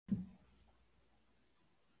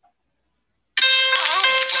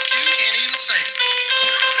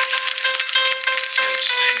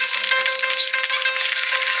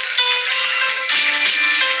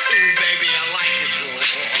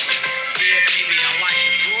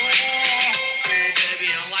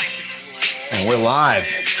And we're live,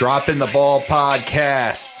 Dropping the Ball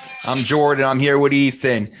podcast. I'm Jordan. I'm here with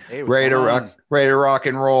Ethan. Hey, ready to rock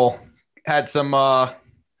and roll. Had some, got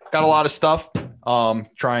a lot of stuff.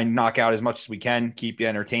 Try and knock out as much as we can, keep you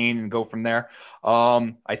entertained, and go from there.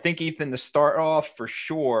 I think, Ethan, to start off, for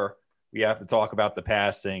sure, we have to talk about the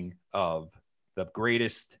passing of the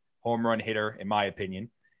greatest home run hitter, in my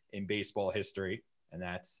opinion, in baseball history, and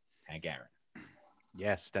that's Hank Aaron.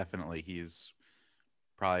 Yes, definitely. He's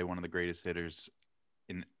probably one of the greatest hitters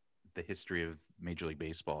in the history of Major League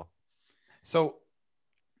Baseball. So,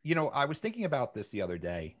 I was thinking about this the other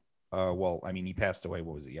day. He passed away.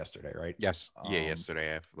 What was it, yesterday, right? Yes.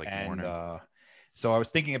 Yesterday, morning. So I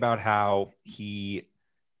was thinking about how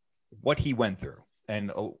what he went through,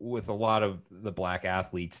 and with a lot of the black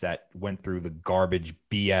athletes that went through the garbage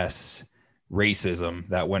BS racism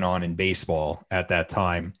that went on in baseball at that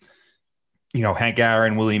time. Hank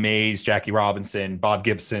Aaron, Willie Mays, Jackie Robinson, Bob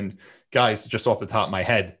Gibson, guys just off the top of my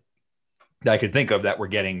head that I could think of that were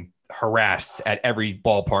getting harassed at every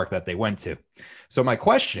ballpark that they went to. So my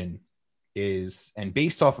question is, and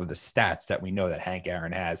based off of the stats that we know that Hank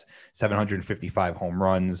Aaron has, 755 home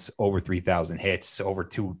runs, over 3,000 hits, over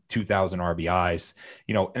 2,000 RBIs,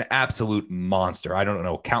 an absolute monster. I don't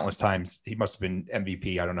know, countless times. He must have been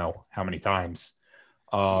MVP. I don't know how many times.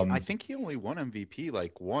 I think he only won MVP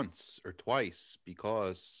like once or twice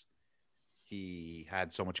because he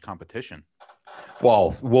had so much competition.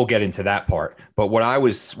 Well, we'll get into that part. But what I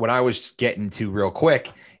was getting to real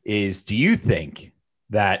quick is, do you think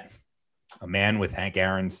that a man with Hank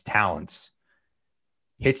Aaron's talents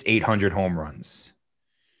hits 800 home runs,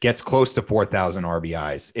 gets close to 4,000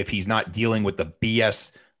 RBIs, if he's not dealing with the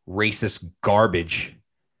BS racist garbage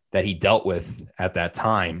that he dealt with at that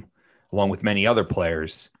time, along with many other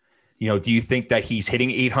players? Do you think that he's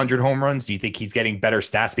hitting 800 home runs? Do you think he's getting better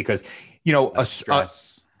stats? Because, a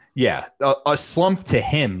slump to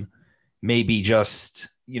him may be just,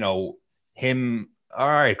 him, all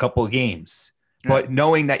right, a couple of games. Yeah. But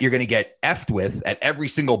knowing that you're going to get effed with at every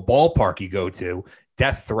single ballpark you go to,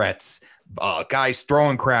 death threats, guys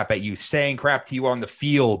throwing crap at you, saying crap to you on the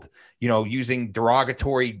field, using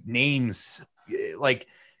derogatory names, like,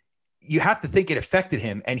 you have to think it affected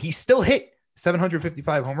him, and he still hit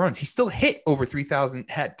 755 home runs. He still hit over 3,000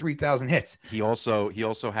 hits. He also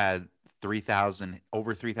had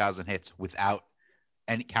over 3,000 hits without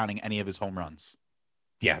counting any of his home runs.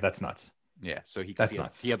 Yeah, that's nuts. Yeah, so that's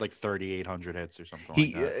nuts. He had like 3,800 hits or something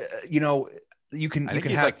like that. I think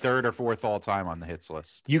he's like third or fourth all time on the hits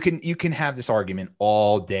list. You can have this argument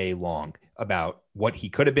all day long about what he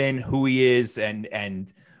could have been, who he is, and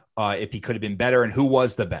if he could have been better, and who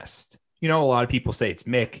was the best. A lot of people say it's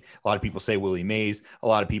Mick. A lot of people say Willie Mays. A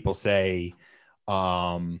lot of people say,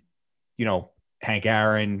 Hank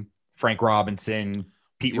Aaron, Frank Robinson,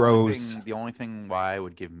 Pete Rose. The only thing why I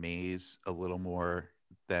would give Mays a little more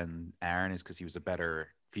than Aaron is because he was a better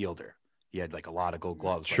fielder. He had like a lot of Gold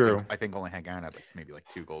Gloves. True. I think only Hank Aaron had maybe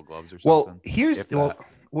 2 Gold Gloves or something. Here's the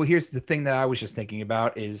thing that I was just thinking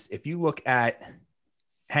about is, if you look at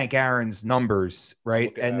Hank Aaron's numbers,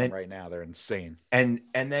 right? And then right now they're insane. And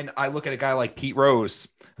then I look at a guy like Pete Rose,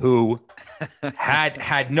 who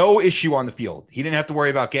had no issue on the field. He didn't have to worry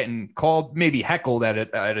about getting called, maybe heckled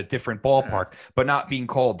at a different ballpark, but not being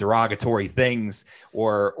called derogatory things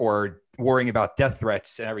or worrying about death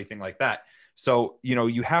threats and everything like that. So,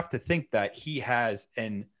 you have to think that he has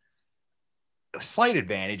a slight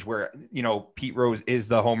advantage where, Pete Rose is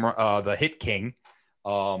the hit king.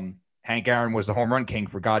 Hank Aaron was the home run king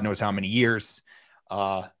for God knows how many years.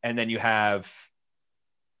 And then you have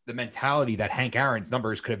the mentality that Hank Aaron's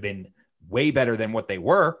numbers could have been way better than what they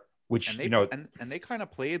were, which, and they kind of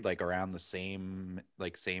played like around the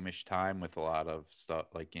same-ish time with a lot of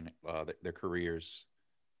stuff, like, their careers.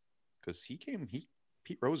 Because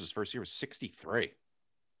Pete Rose's first year was 63.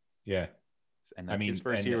 Yeah. And his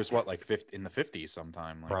first year was like in the 50s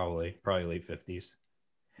sometime. Probably late 50s.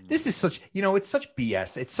 This is such, it's such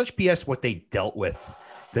BS. It's such BS what they dealt with.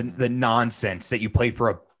 The nonsense that you play for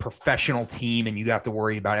a professional team and you have to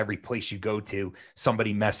worry about every place you go to,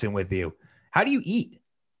 somebody messing with you. How do you eat?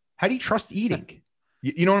 How do you trust eating?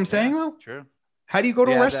 You know what I'm saying, though? True. How do you go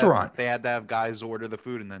to a restaurant? They had to have guys order the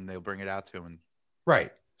food and then they'll bring it out to them.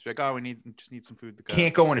 Right. It's like, oh, we just need some food to go.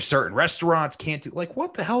 Can't go into certain restaurants. Can't do, like,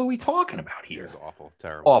 what the hell are we talking about here? It was awful.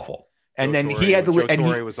 Terrible. Awful. And then he had to. Joe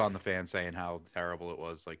Torre was on the fan saying how terrible it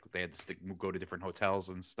was. Like, they had to go to different hotels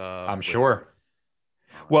and stuff. I'm sure.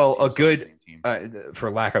 Well, a good,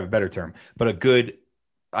 for lack of a better term, but a good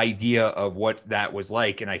idea of what that was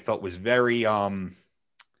like, and I felt was very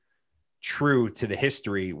true to the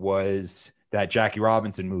history, was that Jackie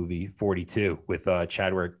Robinson movie 42 with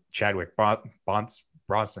Chadwick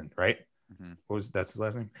Bronson, right? Mm-hmm. That's his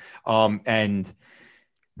last name? And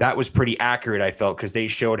that was pretty accurate, I felt, because they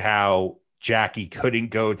showed how Jackie couldn't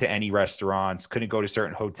go to any restaurants, couldn't go to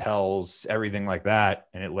certain hotels, everything like that.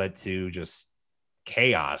 And it led to just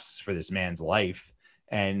chaos for this man's life.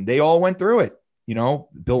 And they all went through it. You know,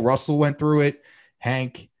 Bill Russell went through it,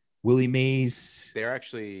 Hank, Willie Mays. They're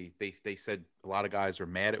actually, they said a lot of guys were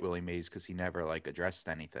mad at Willie Mays because he never like addressed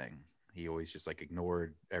anything. He always just like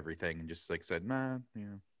ignored everything and just like said, man, you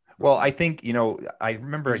know. Well, I think, you know, I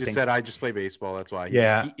remember. He just said, I just play baseball. That's why.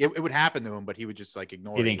 It would happen to him, but he would just like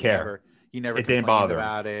ignore it. He didn't care. He never it didn't bother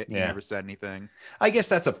about it. Yeah. He never said anything. I guess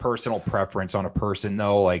that's a personal preference on a person,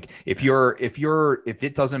 though. Like if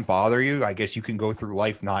it doesn't bother you, I guess you can go through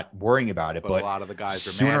life not worrying about it. But a lot of the guys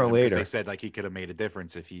are sooner mad or later, they said like he could have made a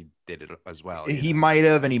difference if he did it as well. He might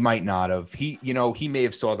have, and he might not have. He may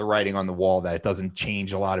have saw the writing on the wall that it doesn't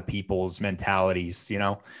change a lot of people's mentalities. You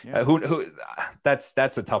know, yeah. That's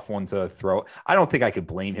a tough one to throw. I don't think I could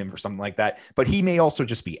blame him for something like that, but he may also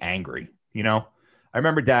just be angry. You know. I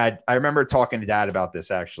remember talking to Dad about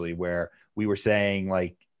this actually, where we were saying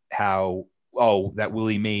like how, that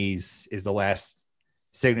Willie Mays is the last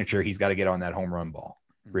signature he's got to get on that home run ball,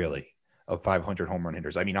 really, of 500 home run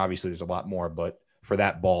hitters. I mean, obviously there's a lot more, but for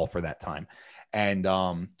that ball for that time. And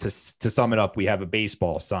to sum it up, we have a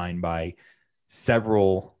baseball signed by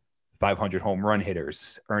several 500 home run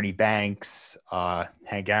hitters. Ernie Banks,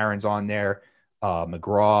 Hank Aaron's on there,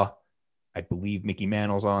 McGraw. I believe Mickey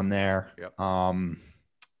Mantle's on there. Yep.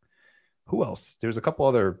 Who else? There's a couple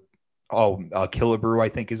other. Killebrew, I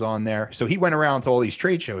think, is on there. So he went around to all these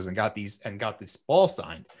trade shows and got this ball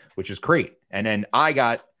signed, which is great. And then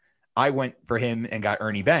I went for him and got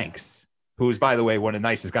Ernie Banks, who is, by the way, one of the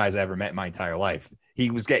nicest guys I ever met in my entire life.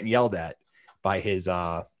 He was getting yelled at by his,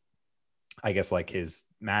 I guess, like his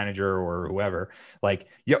manager or whoever, like,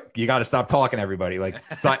 yep, you got to stop talking to everybody. Like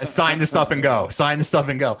sign the stuff and go.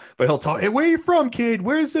 But he'll talk, hey, where are you from, kid?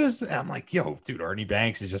 Where's this? And I'm like, yo, dude, Ernie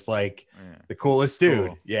Banks is just like the coolest dude.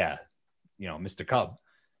 Cool. Yeah. You know, Mr. Cub.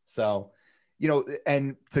 So, you know,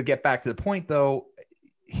 and to get back to the point though,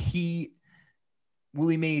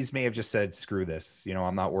 Willie Mays may have just said, screw this. You know,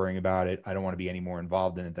 I'm not worrying about it. I don't want to be any more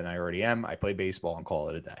involved in it than I already am. I play baseball and call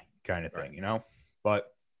it a day kind of thing, right. You know,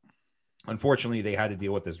 but unfortunately, they had to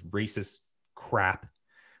deal with this racist crap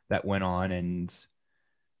that went on and,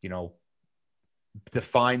 you know,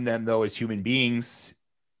 define them, though, as human beings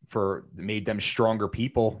made them stronger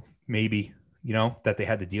people, maybe, you know, that they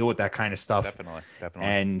had to deal with that kind of stuff. Definitely.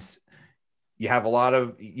 And you have a lot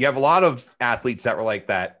of athletes that were like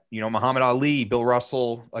that, you know, Muhammad Ali, Bill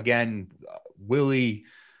Russell, again, Willie.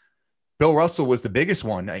 Bill Russell was the biggest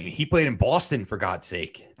one. I mean, he played in Boston, for God's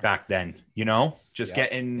sake, back then, you know, just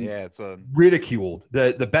getting ridiculed.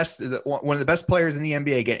 The best, one of the best players in the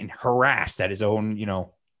NBA getting harassed at his own, you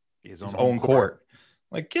know, his own court.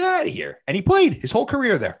 Like, get out of here. And he played his whole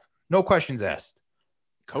career there. No questions asked.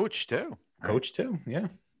 Coach too. Yeah.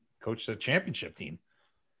 Coached the championship team.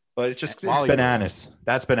 But it's bananas.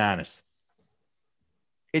 That's bananas.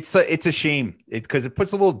 It's a shame because it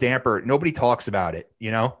puts a little damper. Nobody talks about it,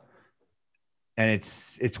 you know? And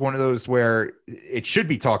it's one of those where it should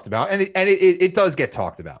be talked about, and it does get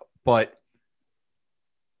talked about. But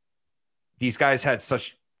these guys had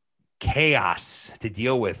such chaos to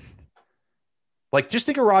deal with. Like, just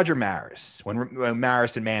think of Roger Maris when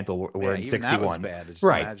Maris and Mantle were in 61, that was bad. Just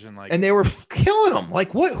right? Imagine, like, and they were killing them.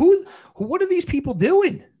 Like, what are these people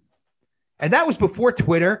doing? And that was before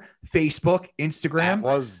Twitter, Facebook, Instagram.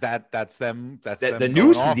 That's them. That's the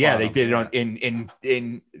news. Yeah, they did it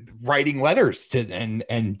in writing letters to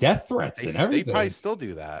and death threats and everything. They probably still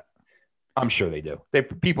do that. I'm sure they do.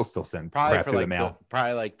 People still send probably crap for to like the mail.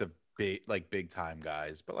 Probably like the big time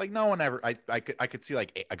guys, but like no one ever. I could see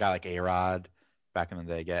like a guy like A-Rod back in the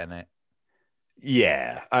day getting it.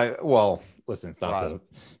 Yeah. Listen, it's not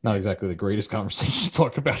exactly the greatest conversation to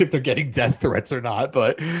talk about if they're getting death threats or not,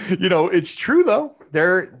 but you know, it's true though. They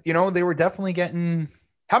were definitely getting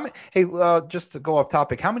how many, hey, just to go off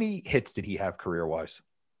topic, how many hits did he have career wise?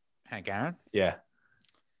 Hank Aaron? Yeah.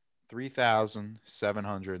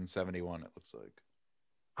 3,771, it looks like.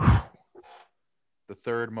 The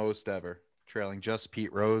third most ever, trailing just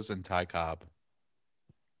Pete Rose and Ty Cobb.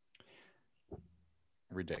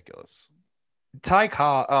 Ridiculous. Ty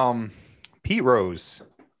Cobb, Pete Rose.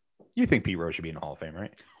 You think Pete Rose should be in the Hall of Fame,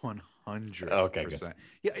 right? 100%. Okay, good.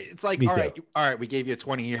 Yeah, it's like all right, we gave you a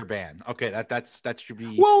 20-year ban. Okay, that should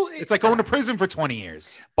be. Well, it's like going to prison for 20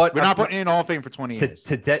 years. But we're not putting in Hall of Fame for 20 years.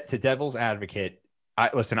 To devil's advocate,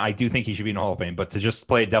 Listen, I do think he should be in the Hall of Fame, but to just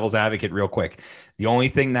play devil's advocate real quick, the only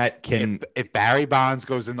thing that can if Barry Bonds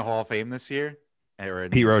goes in the Hall of Fame this year,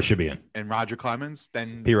 Pete Rose should be in. And Roger Clemens,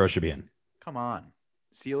 then Pete Rose should be in. Come on.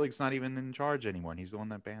 Selig's not even in charge anymore, and he's the one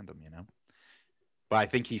that banned him, you know? But I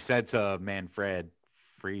think he said to Manfred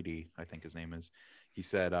Freedy, I think his name is, he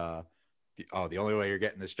said, the only way you're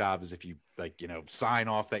getting this job is if you, like, you know, sign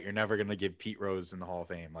off that you're never going to give Pete Rose in the Hall of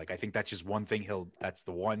Fame. Like, I think that's just one thing that's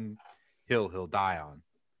the one hill he'll die on.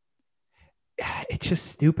 It's just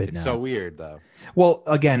stupid. It's so weird, though. Well,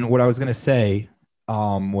 again, what I was going to say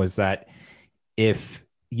was that if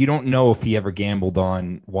you don't know if he ever gambled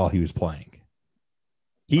on while he was playing.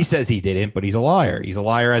 He says he didn't, but he's a liar. He's a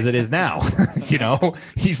liar as it is now. You know,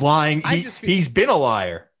 he's lying. He's been a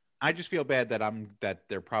liar. I just feel bad that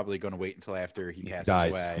they're probably going to wait until after he passes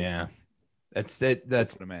away. Yeah, that's it.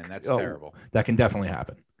 That's terrible. That can definitely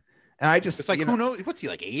happen. And I just, it's like, who knows? What's he,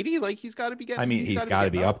 like 80? Like, he's got to be getting. I mean, he's got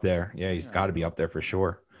to be up there. Yeah, he's got to be up there for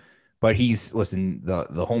sure. But he's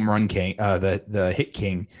the home run king, the hit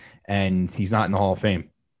king, and he's not in the Hall of Fame.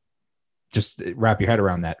 Just wrap your head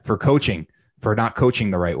around that. For coaching, for not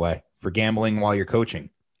coaching the right way, for gambling while you're coaching.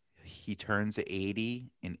 He turns 80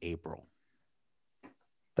 in April.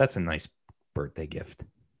 That's a nice birthday gift.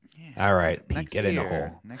 Yeah. All right, Pete, get in the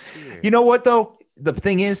hole. Next year. You know what, though? The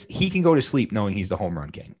thing is, he can go to sleep knowing he's the home run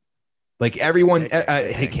king. Like everyone,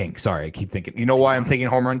 hit king. Sorry, I keep thinking. You know why I'm thinking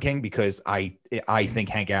home run king? Because I think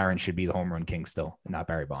Hank Aaron should be the home run king still, and not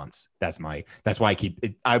Barry Bonds. That's why I keep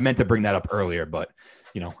it. I meant to bring that up earlier, but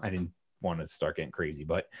you know, I didn't want to start getting crazy.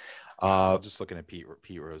 But I'm just looking at Pete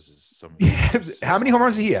Rose's. How many home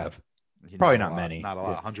runs did he have? Probably not many. Not a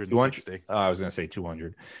lot. 160. I was going to say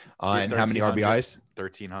 200. And how many RBIs?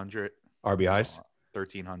 1,300. RBIs?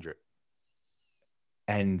 1,300.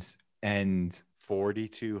 And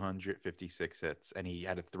 4,256 hits, and he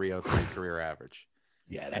had a 303 career average.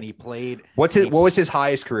 Yeah, and he played. What was his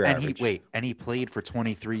highest career average? He played for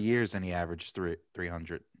 23 years, and he averaged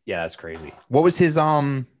 300. Yeah, that's crazy. What was his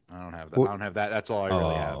I don't have that. I don't have that. That's all I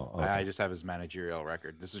really have. Okay. I just have his managerial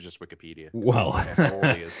record. This is just Wikipedia. Well,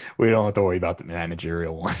 we don't have to worry about the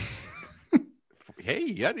managerial one. Hey,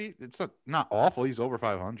 yeah, it's not awful. He's over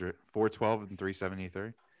 500, 412 and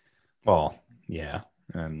 373. Well, yeah,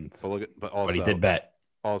 and but he did bet.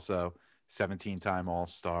 Also, 17-time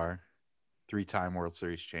All-Star, 3-time World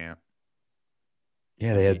Series champ.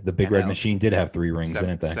 Yeah, they had the Big Red Machine did have 3 rings,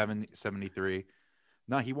 didn't they? 73.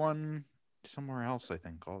 No, he won somewhere else, I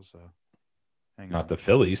think, also. Not the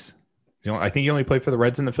Phillies. I think he only played for the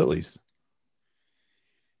Reds and the Phillies.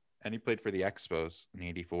 And he played for the Expos in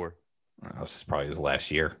 '84. This is probably his last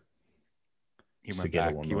year. He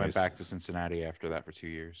went back to Cincinnati after that for 2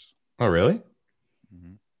 years. Oh, really?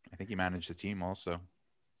 Mm-hmm. I think he managed the team also.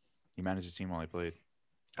 He managed the team while he played.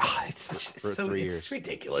 Oh, it's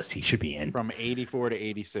ridiculous. He should be in. From 84 to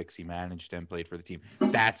 86, he managed and played for the team.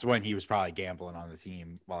 That's when he was probably gambling on the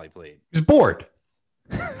team while he played. He was bored.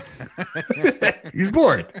 He's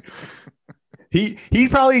bored. He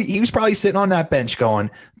was probably sitting on that bench going,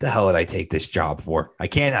 "The hell did I take this job for?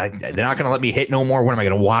 They're not going to let me hit no more. What am I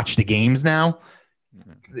going to watch the games now?"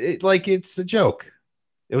 It's a joke.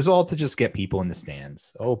 It was all to just get people in the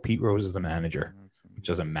stands. Oh, Pete Rose is the manager. It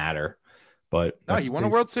doesn't matter. But no, he won a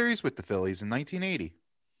World Series with the Phillies in 1980.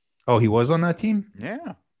 Oh, he was on that team?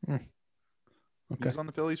 Yeah. Okay. He was on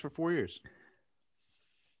the Phillies for 4 years.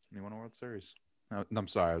 And he won a World Series. No, I'm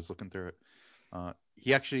sorry, I was looking through it.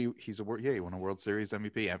 He won a World Series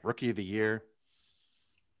MVP and Rookie of the Year.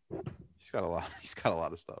 He's got a lot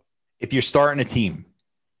of stuff. If you're starting a team,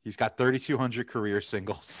 he's got 3,200 career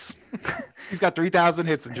singles. He's got 3,000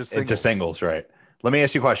 hits in just singles. Just singles, right? Let me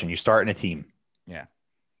ask you a question. You're starting a team. Yeah.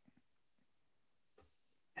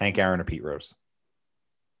 Hank Aaron or Pete Rose?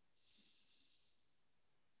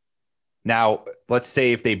 Now, let's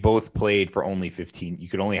say if they both played for only 15, you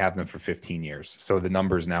could only have them for 15 years. So the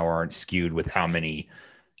numbers now aren't skewed with how many,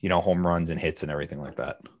 home runs and hits and everything like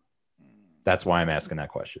that. That's why I'm asking that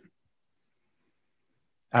question.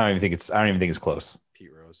 I don't even think it's close.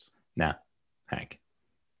 Pete Rose. Nah, Hank.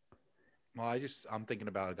 Well, I'm thinking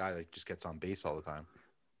about a guy that just gets on base all the time.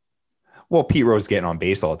 Well, Pete Rose getting on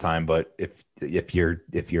base all the time, but if you're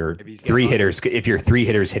three hitters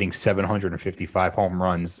hitting 755 home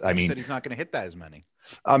runs, I mean, said he's not going to hit that as many.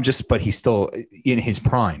 But he's still in his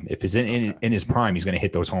prime. If he's in his prime, he's going to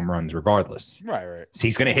hit those home runs regardless. Right. So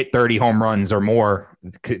he's going to hit 30 home runs or more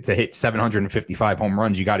to hit 755 home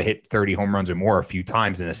runs. You got to hit 30 home runs or more a few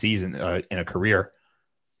times in a season, in a career.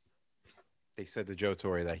 They said to Joe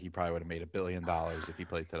Torre that he probably would have made $1 billion if he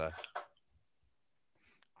played today.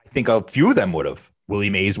 I think a few of them would have. Willie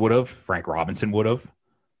Mays would have. Frank Robinson would have.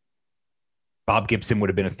 Bob Gibson would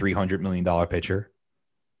have been a $300 million pitcher.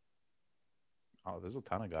 Oh, there's a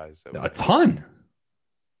ton of guys. A ton.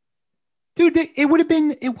 Dude, they would have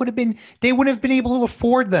been, they wouldn't have been able to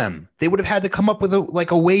afford them. They would have had to come up with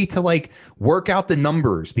a way to like work out the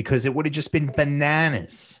numbers because it would have just been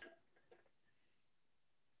bananas.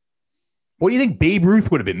 What do you think Babe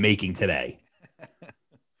Ruth would have been making today?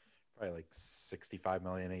 Probably like $65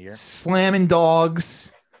 million a year. Slamming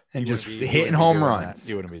dogs and just hitting home runs.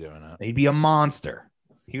 He wouldn't be doing that. He'd be a monster.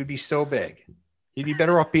 He would be so big. He'd be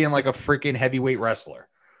better off being like a freaking heavyweight wrestler.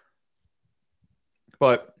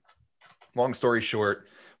 But long story short,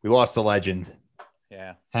 we lost a legend.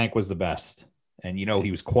 Yeah. Hank was the best. And, you know,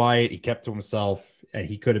 he was quiet. He kept to himself. And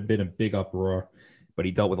he could have been a big uproar. But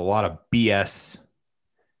he dealt with a lot of BS.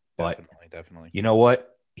 But definitely. You know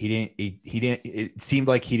what? He didn't. It seemed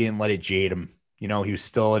like he didn't let it jade him. You know, he was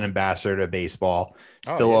still an ambassador to baseball,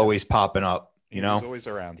 still always popping up. You know, he was always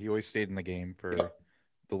around. He always stayed in the game for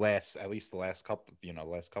the last couple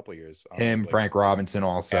of years. Him, Frank Robinson,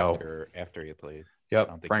 also after he had played.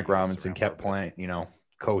 Yep, Frank Robinson kept playing. You know,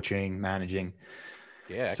 coaching, managing.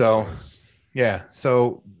 Yeah. So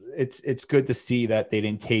so it's good to see that they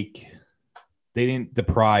didn't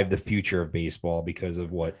deprive the future of baseball because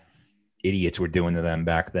of what idiots were doing to them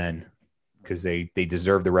back then, because they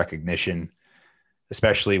deserve the recognition,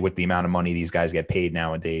 especially with the amount of money these guys get paid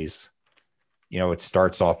nowadays. You know, it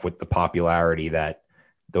starts off with the popularity that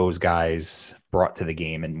those guys brought to the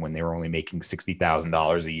game, and when they were only making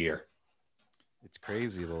 $60,000 a year. It's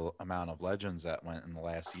crazy the amount of legends that went in the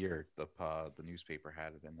last year. The newspaper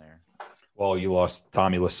had it in there. Well, you lost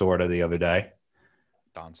Tommy Lasorda the other day.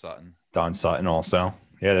 Don Sutton also.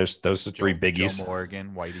 Yeah, those are three biggies. Joe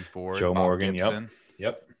Morgan, Whitey Ford, Joe Bob Morgan, Gibson,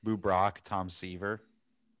 yep. Lou Brock, Tom Seaver.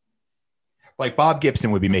 Like Bob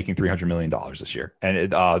Gibson would be making $300 million this year, and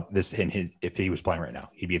if he was playing right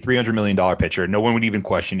now, he'd be a $300 million pitcher. No one would even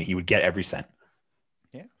question it. He would get every cent.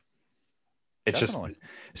 Yeah, it's definitely.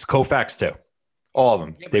 It's Koufax too. All of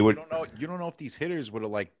them. Yeah, they would. You don't know if these hitters would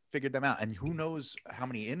have like figured them out, and who knows how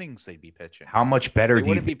many innings they'd be pitching. How much better they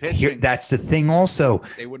do you be pitching? That's the thing. Also,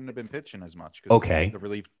 they wouldn't have been pitching as much. Okay, the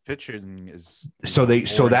relief pitching is so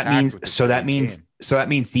that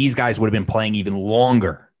means these guys would have been playing even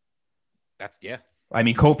longer. I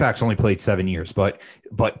mean, Koufax only played 7 years, but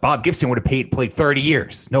Bob Gibson would have played 30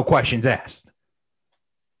 years, no questions asked.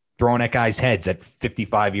 Throwing at guys' heads at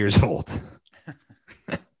 55 years old.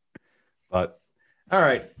 But all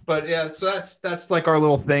right, but yeah, so that's like our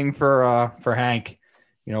little thing for Hank.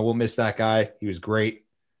 You know, we'll miss that guy. He was great,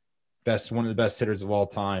 one of the best hitters of all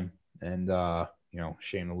time, and you know,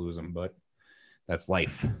 shame to lose him, but that's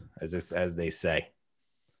life, as they say.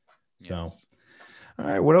 So, yes. All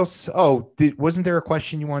right, what else? Oh, wasn't there a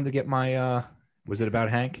question you wanted to get my? Was it about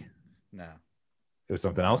Hank? No, it was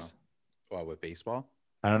something else. Well, with baseball.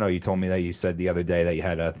 I don't know. You told me that you said the other day that you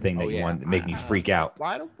had a thing that you wanted to make me freak out.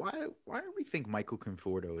 Why do we think Michael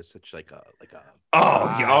Conforto is such like a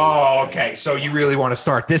okay. So you really want to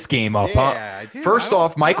start this game up, huh? First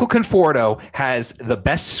off, Michael Conforto has the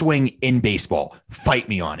best swing in baseball. Fight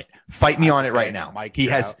me on it. Fight me on it right now. He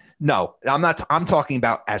has no. I'm not. I'm talking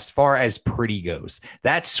about as far as pretty goes.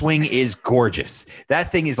 That swing is gorgeous.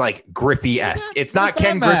 That thing is like Griffey-esque. It's not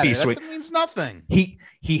Ken Griffey swing. That means nothing.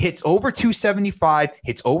 He hits over 275,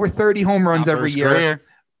 hits over 30 home runs every year. Career.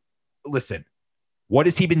 Listen, what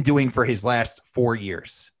has he been doing for his last 4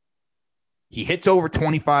 years? He hits over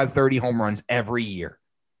 25, 30 home runs every year.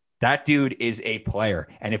 That dude is a player.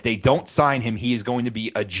 And if they don't sign him, he is going to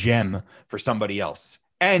be a gem for somebody else.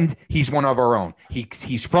 And he's one of our own.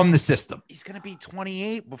 He's from the system. He's going to be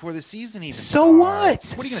 28 before the season even So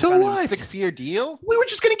starts. what? What are you going to sign him a 6-year deal? We were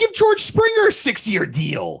just going to give George Springer a 6-year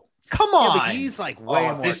deal. Come on. Yeah, but he's like way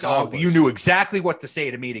more. You knew exactly what to say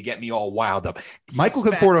to me to get me all wild up. Michael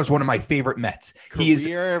Conforto is one of my favorite Mets.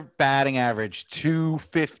 Career batting average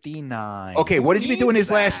 259. Okay, what has he been doing his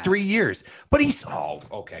last 3 years? But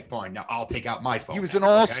okay, fine. Now I'll take out my phone. He was an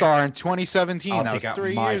all-star in 2017. That was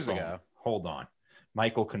 3 years ago. Hold on.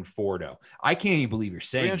 Michael Conforto. I can't even believe you're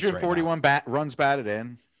saying 341 runs batted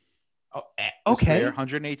in. Oh, okay.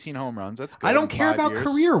 118 home runs. That's good. I don't care about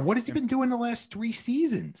career. What has he been doing the last 3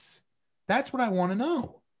 seasons? That's what I want to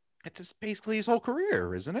know. It's just basically his whole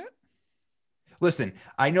career, isn't it? Listen,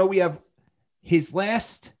 I know we have his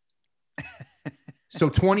last. So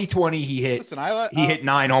 2020, he hit. Listen, he hit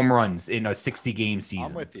 9 home runs in a 60-game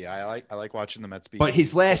season. I'm with you. I like watching the Mets be. But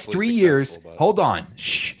his last 3 years, hold on,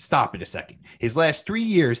 stop it a second. His last 3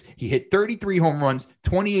 years, he hit 33 home runs,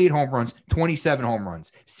 28 home runs, 27 home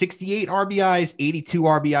runs, 68 RBIs, 82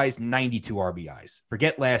 RBIs, 92 RBIs.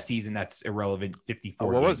 Forget last season. That's irrelevant. 54.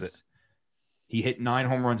 What was it? He hit 9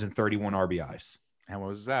 home runs and 31 RBIs. And what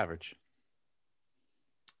was his average?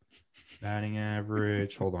 Batting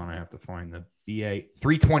average. Hold on, I have to find the BA.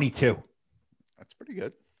 322. That's pretty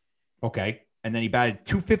good. Okay. And then he batted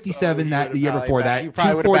 257 the year probably before bat- you that,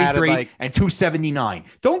 probably would've batted 243 and 279.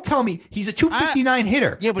 Don't tell me he's a 259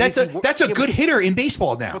 hitter. Yeah, but that's a good hitter in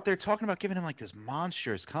baseball now. But they're talking about giving him like this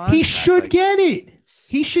monstrous contract. He should get it.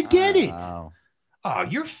 He should get it. Wow. Oh,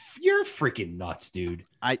 you're freaking nuts, dude.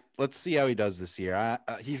 Let's see how he does this year.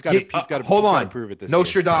 He's got to hold on. Prove it this year.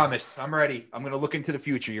 Nostradamus. I'm ready. I'm going to look into the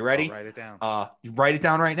future. You ready? I'll write it down. Write it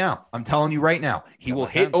down right now. I'm telling you right now. He will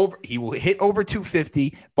hit over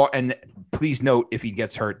 250. And please note, if he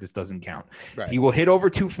gets hurt, this doesn't count. Right. He will hit over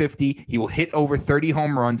 250. He will hit over 30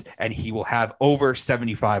 home runs, and he will have over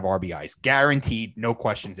 75 RBIs. Guaranteed. No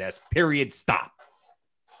questions asked. Period. Stop.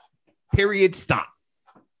 Period. Stop.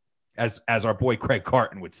 As our boy Craig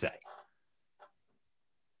Carton would say.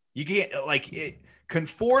 You can't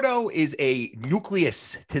Conforto is a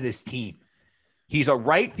nucleus to this team. He's a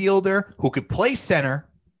right fielder who could play center,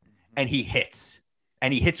 and he hits.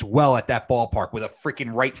 And he hits well at that ballpark with a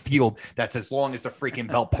freaking right field that's as long as the freaking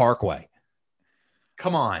Belt Parkway.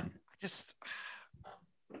 Come on.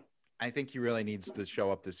 I think he really needs to show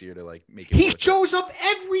up this year to make it. He shows up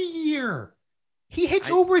every year. He hits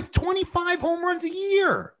over 25 home runs a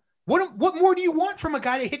year. What more do you want from a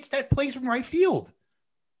guy that hits that plays from right field?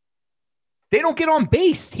 They don't get on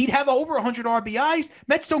base. He'd have over 100 RBIs.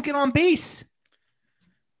 Mets don't get on base.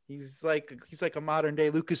 He's like a modern day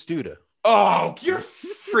Lucas Duda. Oh, you're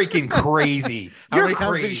freaking crazy. How many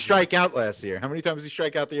times did he strike out last year? How many times did he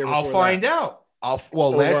strike out the year before? I'll find out.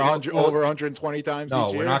 Over 120 times. No,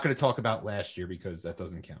 each year? We're not going to talk about last year because that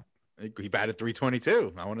doesn't count. He batted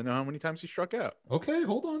 322. I want to know how many times he struck out. Okay,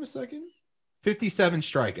 hold on a second. 57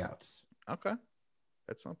 strikeouts. Okay.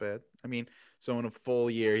 That's not bad. I mean, so in a full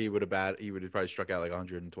year, he would have probably struck out like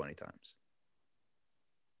 120 times.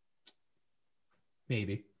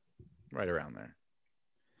 Maybe. Right around there.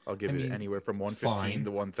 I'll give it anywhere from 115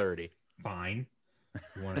 to 130. Fine.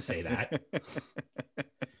 You want to say that?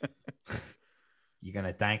 You going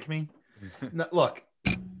to thank me? No, look,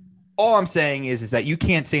 all I'm saying is that you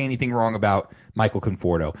can't say anything wrong about Michael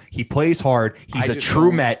Conforto. He plays hard. He's a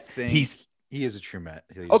true Met. He is a true Met.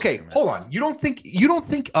 Okay, hold on. You don't think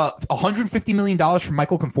 $150 million from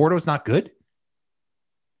Michael Conforto is not good?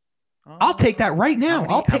 I'll take that right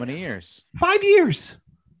now. How many years? 5 years.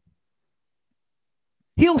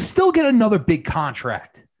 He'll still get another big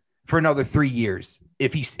contract for another 3 years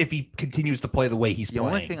if he continues to play the way he's playing.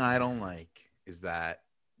 The only thing I don't like is that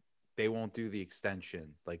they won't do the extension.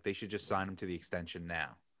 Like, they should just sign him to the extension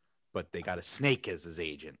now. But they got a snake as his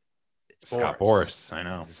agent. Scott Boras, I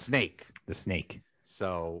know. He's a snake. The snake.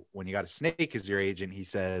 So when you got a snake as your agent, he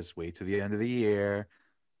says, wait till the end of the year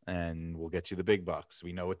and we'll get you the big bucks.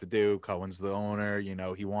 We know what to do. Cohen's the owner. You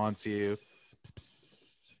know, he wants you.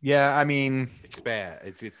 Yeah, I mean, it's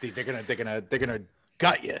bad. They're gonna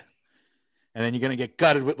gut you. And then you're going to get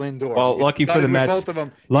gutted with Lindor. Well, lucky for the Mets. Both of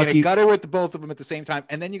them. You're going to gut it with both of them at the same time.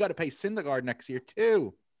 And then you got to pay Syndergaard next year,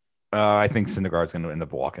 too. I think Syndergaard's going to end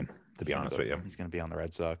up walking, to be honest with you. He's going to be on the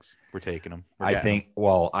Red Sox. We're taking him. I think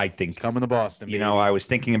he's coming to Boston. You know, I was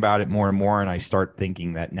thinking about it more and more, and I start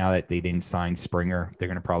thinking that now that they didn't sign Springer, they're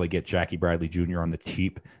going to probably get Jackie Bradley Jr. on the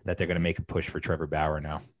cheap, that they're going to make a push for Trevor Bauer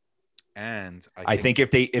now. And I think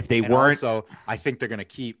if they weren't. So I think they're going to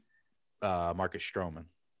keep Marcus Stroman.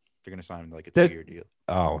 They're going to sign him like a 2-year deal.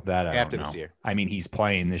 Oh, that I after don't know. This year. I mean, he's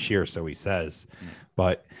playing this year, so he says.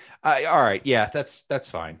 But all right, yeah,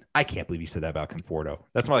 that's fine. I can't believe he said that about Conforto.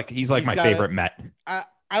 That's he's my favorite Met. I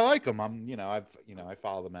like him. I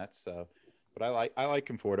follow the Mets, so. But I like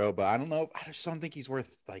Conforto, but I don't know. I just don't think he's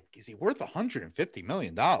worth is he worth $150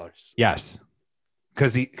 million? Yes.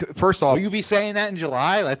 Because first off, will you be saying that in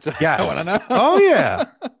July? Yes. I want to know. Oh yeah,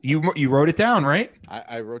 you wrote it down, right?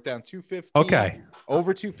 I wrote down 250. Okay,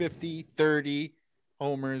 over 250, 30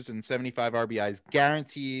 homers and 75 RBIs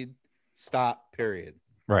guaranteed. Stop. Period.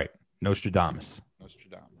 Right. Nostradamus.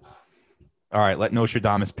 All right, let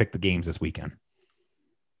Nostradamus pick the games this weekend.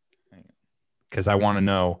 Because I want to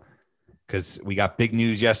know. Because we got big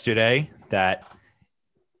news yesterday that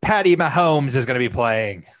Patty Mahomes is going to be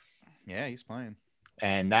playing. Yeah, he's playing.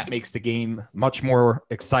 And that makes the game much more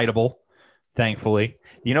excitable, thankfully.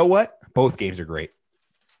 You know what? Both games are great.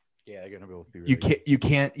 Yeah, they're gonna both be really you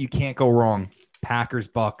can't go wrong. Packers,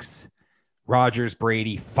 Bucks, Rodgers,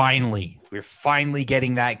 Brady. We're finally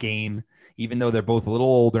getting that game. Even though they're both a little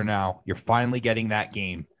older now, you're finally getting that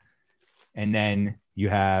game. And then you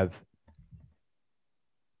have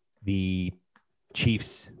the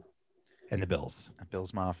Chiefs and the Bills.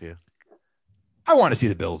 Bills Mafia. I want to see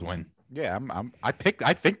the Bills win. Yeah, I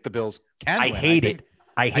think the Bills can I win. hate it.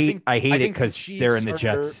 I hate it think the because they're in the Chiefs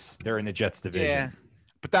are- Jets. They're in the Jets division. Yeah,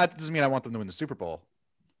 but that doesn't mean I want them to win the Super Bowl.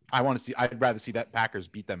 I'd rather see that Packers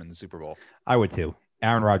beat them in the Super Bowl. I would too.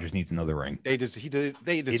 Aaron Rodgers needs another ring. They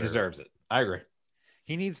deserve it. I agree.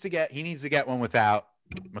 He needs to get one without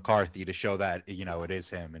McCarthy to show that it is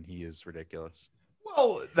him and he is ridiculous.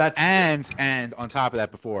 Well, that's and on top of that,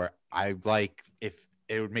 if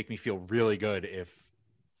it would make me feel really good if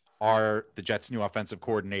the Jets' new offensive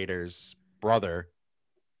coordinator's brother,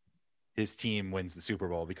 his team wins the Super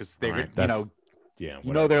Bowl because they Right, they're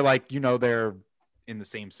in the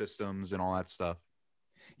same systems and all that stuff.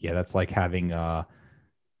 Yeah, that's like having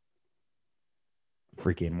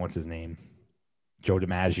freaking what's his name, Joe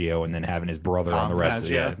DiMaggio, and then having his brother on the Reds.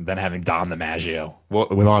 Yeah, then having Dom DiMaggio. Well,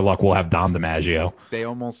 with our luck, we'll have Dom DiMaggio. They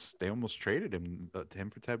almost traded him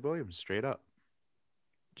for Ted Williams, straight up.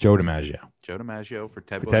 Joe DiMaggio for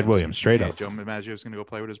Ted Williams, straight up. Joe DiMaggio was going to go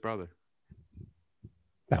play with his brother.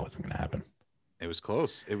 That wasn't going to happen. It was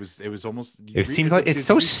close. It was almost. It seems like it's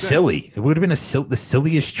so silly. It would have been the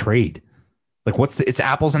silliest trade. Like, it's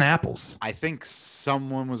apples and apples. I think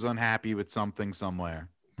someone was unhappy with something somewhere.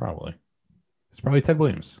 Probably. It's probably Ted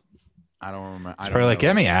Williams. I don't remember. It's probably like,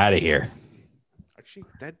 get me out of here. Actually,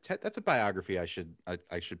 that's a biography. I should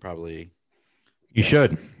probably. You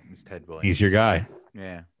should. It's Ted Williams. He's your guy.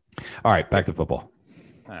 Yeah. All right, back to football.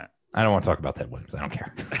 All right. I don't want to talk about Ted Williams. I don't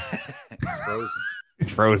care. It's frozen.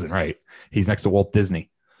 It's frozen, right? He's next to Walt Disney.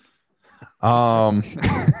 So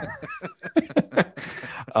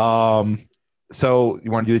you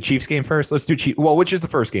want to do the Chiefs game first? Let's do Chiefs. Well, which is the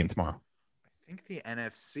first game tomorrow? I think the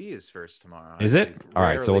NFC is first tomorrow. Is it? All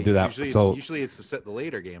right, so we'll do that. Usually it's the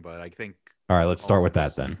later game, but I think. All right, let's start with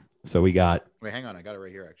that then. So we got. Wait, hang on. I got it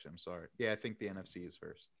right here. Actually, I'm sorry. Yeah, I think the NFC is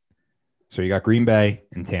first. So you got Green Bay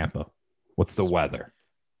and Tampa. What's the weather?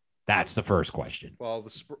 That's the first question. Well,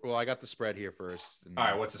 I got the spread here first. All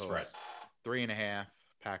right, what's the spread? 3.5.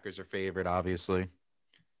 Packers are favored, obviously.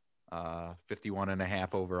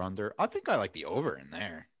 51.5 over under. I think I like the over in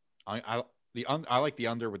there. I like the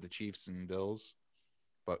under with the Chiefs and Bills,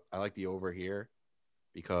 but I like the over here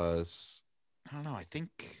because I don't know. I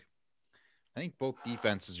think both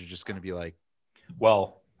defenses are just going to be like.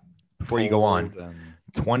 Well, before you go on,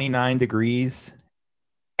 29 degrees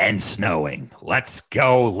and snowing. Let's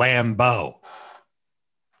go Lambeau.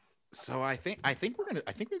 So I think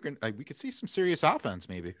we could see some serious offense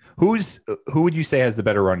maybe. Who would you say has the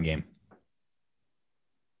better run game?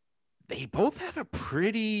 They both have a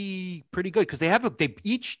pretty good because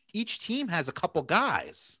each team has a couple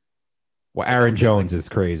guys. Well, Aaron Jones is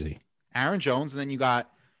crazy. Aaron Jones, and then you got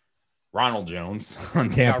Ronald Jones on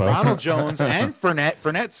Tampa. Ronald Jones and Fournette.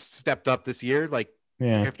 Fournette stepped up this year,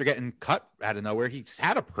 after getting cut out of nowhere. He's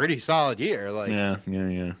had a pretty solid year. Yeah.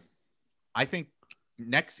 I think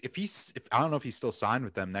if I don't know if he's still signed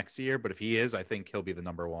with them next year, but if he is, I think he'll be the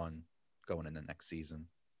number one going into next season.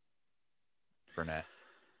 Fournette.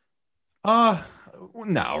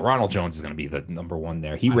 No, Ronald Jones is going to be the number one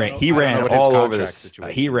there. He ran all over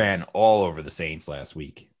the Saints last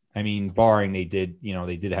week. I mean, barring they did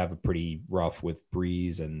have a pretty rough with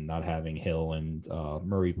Breeze and not having Hill and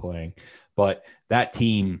Murray playing, but that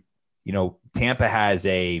team, Tampa has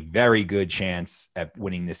a very good chance at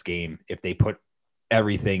winning this game if they put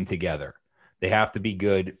everything together. They have to be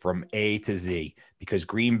good from A to Z because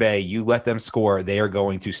Green Bay, you let them score, they are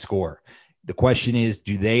going to score. The question is,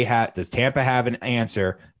 does Tampa have an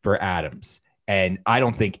answer for Adams? And I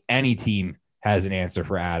don't think any team has an answer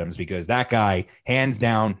for Adams because that guy, hands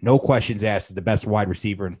down, no questions asked, is the best wide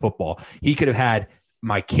receiver in football. He could have had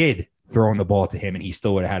my kid throwing the ball to him and he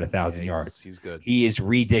still would have had 1,000 yards. He's good. He is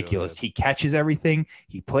ridiculous. He catches everything.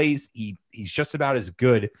 He plays. He's just about as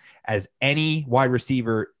good as any wide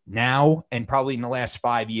receiver now and probably in the last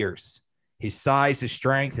 5 years. His size, his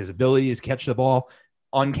strength, his ability to catch the ball,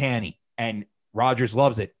 uncanny. And Rodgers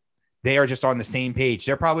loves it. They are just on the same page.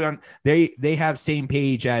 They're probably they have same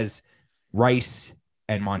page as Rice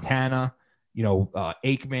and Montana,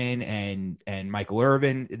 Aikman and Michael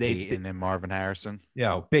Irvin. And then Marvin Harrison.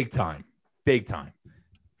 Big time.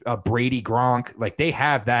 Brady Gronk. They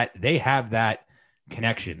have that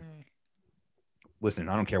connection. Listen,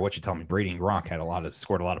 I don't care what you tell me. Brady and Gronk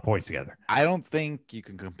scored a lot of points together. I don't think you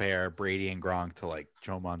can compare Brady and Gronk to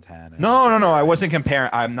Joe Montana. No. I wasn't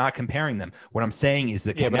comparing. I'm not comparing them. What I'm saying is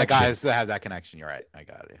the connection. But the guys that have that connection. You're right. I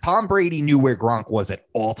got it. Tom Brady knew where Gronk was at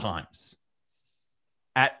all times.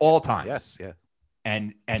 At all times. Yes. Yeah.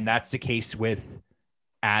 And that's the case with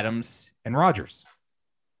Adams and Rodgers.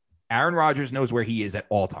 Aaron Rodgers knows where he is at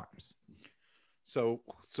all times. So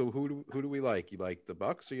who do we like? You like the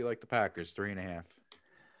Bucks or you like the Packers? 3.5.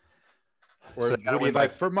 Or So who do you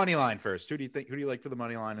like for money line first? Who do you like for the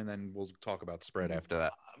money line, and then we'll talk about spread after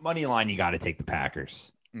that. money line, you got to take the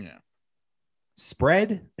Packers. Yeah.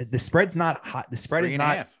 Spread, the spread's not hot. The spread is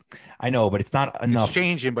not. 3.5. I know, but it's not enough. It's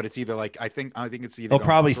changing, but it's either like I think it's either They'll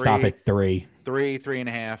probably 3, stop at 3,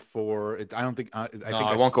 3.5, 4. I don't think. I think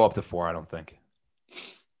it won't go up to 4. I don't think.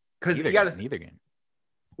 Because you got to neither game.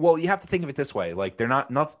 Well, you have to think of it this way: like they're not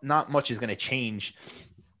much is going to change.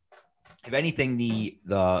 If anything, the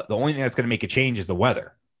only thing that's going to make a change is the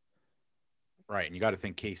weather. Right, and you got to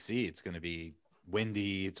think KC. It's going to be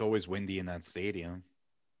windy. It's always windy in that stadium,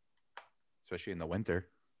 especially in the winter.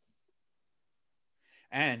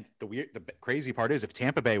 And the crazy part is, if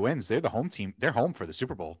Tampa Bay wins, they're the home team. They're home for the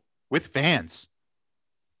Super Bowl with fans.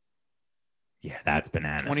 Yeah, that's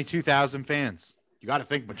bananas. 22,000 fans. You got to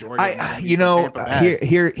think majority.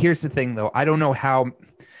 Here's the thing though. I don't know how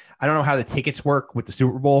the tickets work with the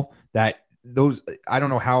Super Bowl. I don't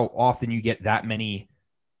know how often you get that many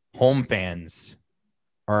home fans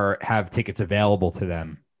or have tickets available to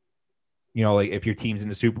them. You know, like if your team's in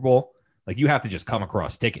the Super Bowl, like you have to just come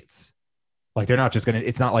across tickets. Like they're not just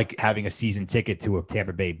it's not like having a season ticket to a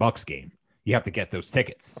Tampa Bay Bucks game. You have to get those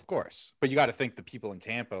tickets. Of course. But you got to think the people in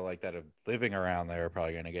Tampa like that are living around there are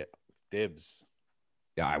probably going to get dibs.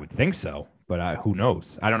 Yeah, I would think so, but who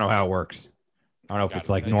knows? I don't know how it works. I don't know if it's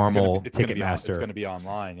like normal Ticketmaster. It's going to be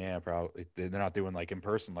online. Yeah, probably. They're not doing like in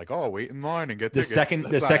person, like, oh, wait in line and get tickets.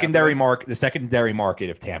 The secondary market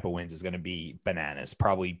if Tampa wins is going to be bananas.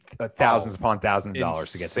 Probably thousands upon thousands of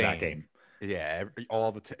dollars to get to that game. Yeah,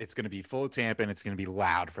 it's going to be full of Tampa and it's going to be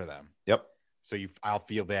loud for them. Yep. So I'll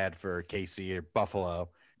feel bad for KC or Buffalo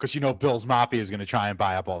because Bills Mafia is going to try and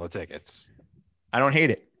buy up all the tickets. I don't hate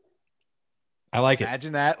it. I like it.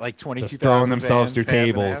 Imagine that, like 22,000 just throwing themselves through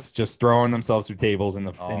tables, just throwing themselves through tables in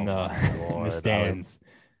the stands.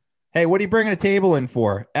 Hey, what are you bringing a table in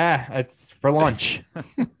for? It's for lunch.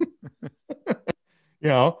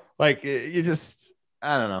 Like you just,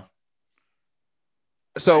 I don't know.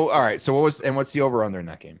 So, all right. So what's the over under in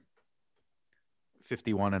that game?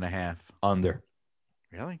 51.5. Under.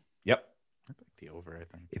 Really? Yep. I think the over, I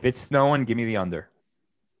think. If it's snowing, give me the under.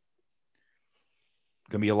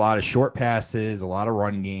 Going to be a lot of short passes, a lot of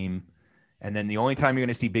run game. And then the only time you're going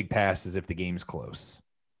to see big passes is if the game's close.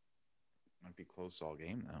 Might be close all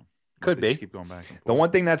game, though. Could be. Keep going back and forth. The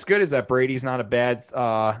one thing that's good is that Brady's not a bad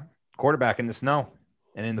quarterback in the snow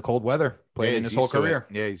and in the cold weather. Played in his whole career.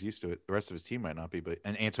 Yeah, he's used to it. The rest of his team might not be,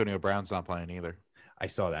 and Antonio Brown's not playing either. I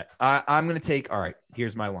saw that. I'm going to take – all right,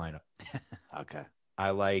 here's my lineup. Okay. I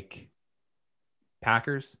like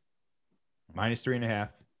Packers -3.5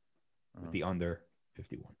 with the under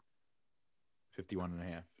 51.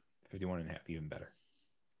 51.5. 51.5, even better.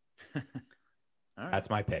 All right. That's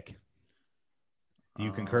my pick. Do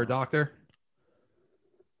you concur, Doctor?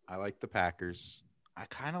 I like the Packers. I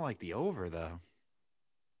kind of like the over, though.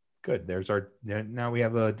 Good. Now we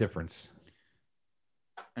have a difference.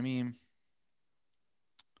 I mean,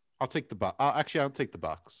 I'll take the Bucks. I'll take the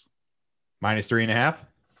Bucks. -3.5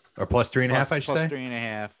 or +3.5, I should say.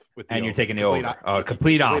 +3.5 with the and you're taking the over.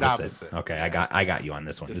 Complete opposite. Okay, yeah. I got you on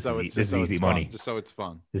this one. This is easy money. Just so it's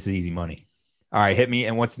fun. This is easy money. All right, hit me.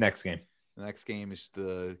 And what's the next game? The next game is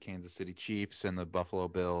the Kansas City Chiefs and the Buffalo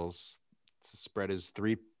Bills. The spread is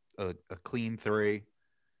a clean 3,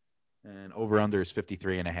 and over under is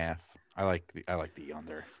 53.5. I like the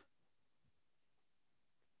under.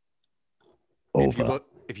 Over.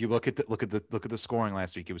 If you look at the scoring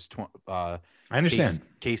last week, it was I understand.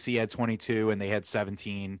 KC had 22 and they had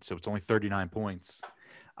 17, so it's only 39 points.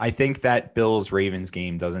 I think that Bills-Ravens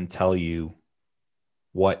game doesn't tell you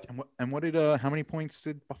what. And what did how many points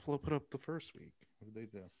did Buffalo put up the first week? What did they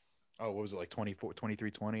do? Oh, what was it, like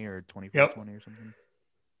 23-20 or 24-20 or something?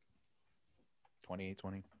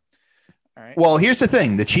 28-20. All right. Well, here's the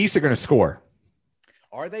thing: the Chiefs are going to score.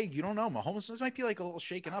 Are they? You don't know. Mahomes, this might be like a little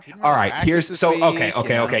shaken up. All right.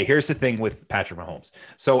 Okay. Here's the thing with Patrick Mahomes.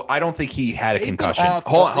 So I don't think he had a concussion.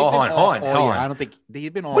 Hold on. I don't think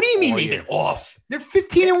they've been off. What do you mean they've been off? They're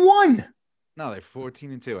 15-1. No, they're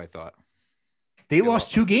 14-2. I thought they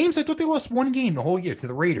lost 2 games. I thought they lost 1 game the whole year to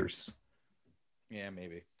the Raiders. Yeah,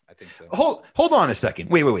 maybe. I think so. Hold on a second.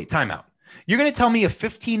 Wait. Time out. You're going to tell me a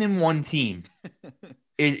 15-1 team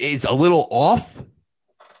is a little off?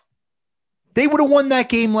 They would have won that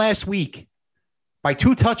game last week by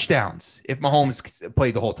 2 touchdowns if Mahomes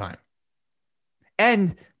played the whole time.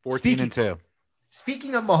 And 14-2.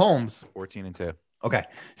 Speaking of Mahomes, 14-2. Okay.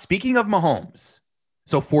 Speaking of Mahomes,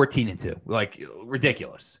 so 14-2, like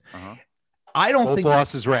ridiculous. Uh-huh. I don't Both think.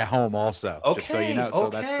 losses were at home, also. Okay, Just so you know. So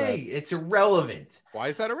okay, it's irrelevant why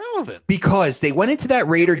is that irrelevant? because they went into that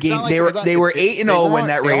Raider It's not game. like- They were it's not- they were they- 8-0 when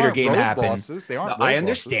that they Raider aren't game road happened. Losses. They aren't. No, I road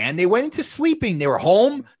understand. Losses. They went into sleeping. They were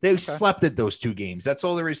home. They slept at those two games. That's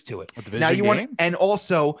all there is to it. A division Now you want, game? and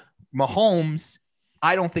also Mahomes,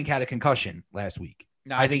 I don't think had a concussion last week.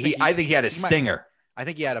 No, I think he had a stinger. I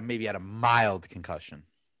think he had a mild concussion.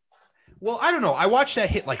 Well, I don't know. I watched that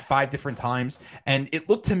hit like 5 different times, and it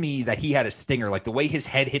looked to me that he had a stinger. Like the way his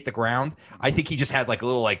head hit the ground, I think he just had like a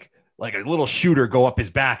little shooter go up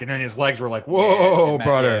his back, and then his legs were like, "Whoa,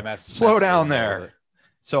 brother, slow down there."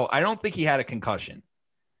 So I don't think he had a concussion.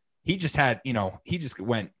 He just had, he just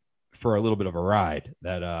went for a little bit of a ride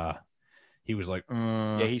that he was like,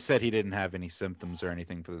 Yeah, he said he didn't have any symptoms or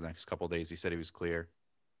anything for the next couple of days. He said he was clear.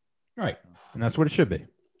 Right. And that's what it should be.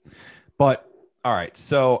 But all right,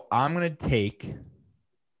 so I'm going to take.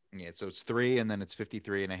 Yeah, so it's 3 and then it's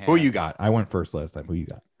 53.5. Who you got? I went first last time. Who you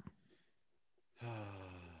got?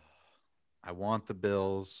 I want the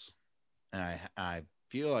Bills, and I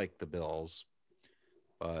feel like the Bills,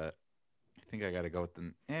 but I think I got to go with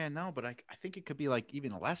them. No, but I think it could be like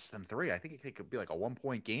even less than 3. I think it could be like a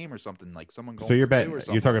 1-point game or something, like someone going. So you're for 2 betting. or You're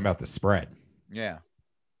something. talking about the spread. Yeah.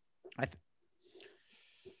 I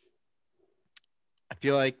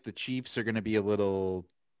feel like the Chiefs are going to be a little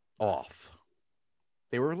off.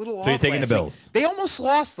 They were a little off. So you're taking the Bills. They almost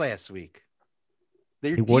lost last week.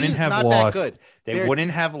 Their They D wouldn't is have not lost. that good. They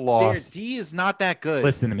wouldn't have lost. Their D is not that good.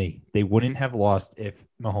 Listen to me. They wouldn't have lost if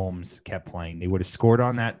Mahomes kept playing. They would have scored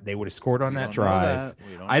on that. They would have scored on that drive.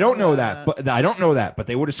 I don't know that, but I don't know that. But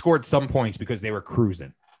they would have scored some points because they were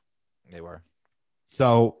cruising. They were.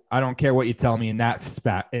 So I don't care what you tell me in that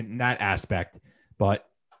aspect. But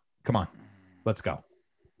come on, let's go.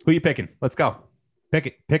 Who you picking? Let's go.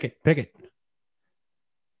 Pick it.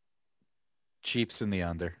 Chiefs in the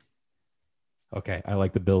under. Okay, I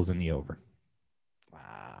like the Bills in the over. Wow.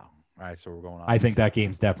 All right, so we're going on. I think that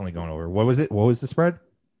game's definitely going over. What was it? What was the spread?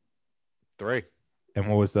 3. And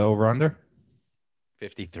what was the over under?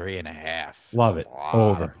 53.5. Love it.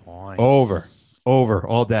 Over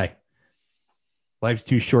all day. Life's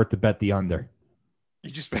too short to bet the under.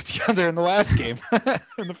 You just bet the under in the last game,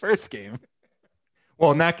 in the first game.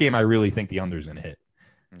 Well, in that game, I really think the under's going to hit.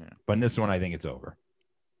 Yeah. But in this one, I think it's over.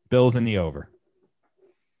 Bills in the over.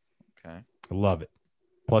 Okay. I love it.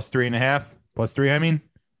 +3.5. +3, I mean.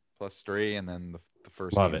 +3, and then the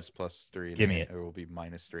first Love game it. is +3. Give me it. It will be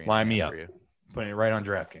 -3. Line me up. Putting it right on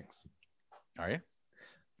DraftKings. Are you?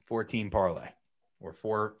 14 parlay. Or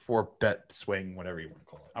four bet swing, whatever you want to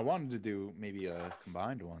call it. I wanted to do maybe a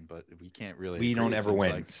combined one, but we can't really. We agree, don't it ever seems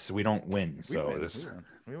win. like. We don't win. We So win, this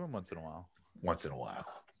we win once in a while. once in a while.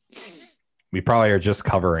 We probably are just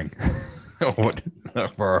covering for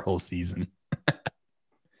our whole season.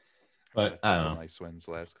 But I don't know. Nice wins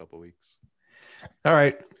the last couple weeks. All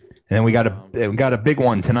right. And then we got a big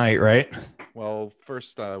one tonight, right? Well,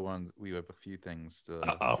 first we have a few things to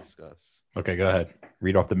discuss. Okay, go ahead.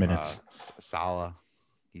 Read off the minutes. Salah,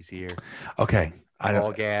 he's here. Okay.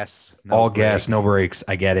 All gas. Gas, no brakes.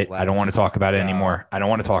 I get it. I don't want to talk about it go. anymore.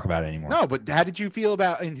 No, but how did you feel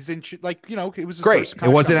about his it was his great. first It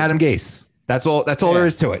contract. wasn't Adam Gase. That's all there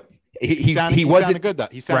is to it. He wasn't sounded good though.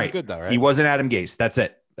 He sounded right. good though, right? He wasn't Adam Gase. That's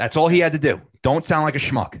it. That's all he had to do. Don't sound like a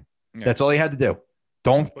schmuck. Yeah. That's all he had to do.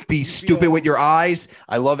 Don't be stupid with your eyes.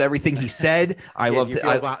 I love everything he said.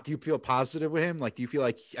 Do you feel positive with him? Like, do you feel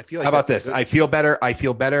like I feel like? How about this? I feel better. I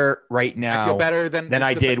feel better right now. I feel better than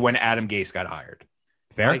I did when Adam Gase got hired.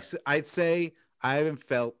 Fair. I'd say I haven't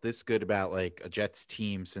felt this good about like a Jets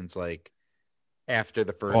team since like after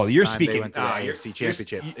the first. Oh, you're time speaking. They went to the AFC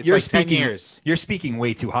Championship. It's you're like speaking, 10 years. You're speaking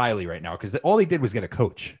way too highly right now because all he did was get a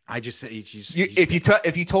coach. If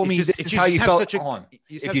you told me this is how you felt on.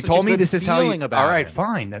 If you told me this is how you. All right,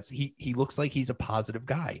 fine. That's he looks like he's a positive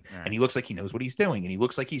guy, and he looks like he knows what he's doing, and he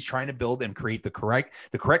looks like he's trying to build and create the correct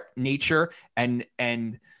nature and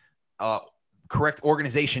correct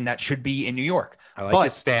organization that should be in New York. I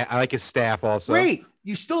like his staff also. Great.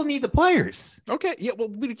 You still need the players. Okay. Yeah. Well,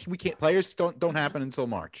 we can't. Players don't happen until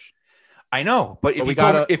March. I know, but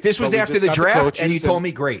if this was after the draft and you told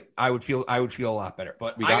me, great, I would feel a lot better.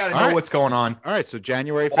 But I got to know what's going on. All right. So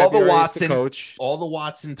January, February, coach. All the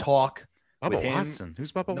Watson talk. Bubba Watson.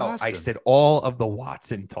 Who's Bubba Watson? I said all of the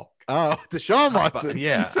Watson talk. Oh, Deshaun Watson.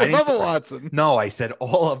 Yeah, you said Bubba Watson. No, I said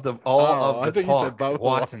all of the talk. Bubba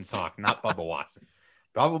Watson talk, not Bubba Watson.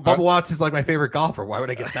 Bubba Watson's like my favorite golfer. Why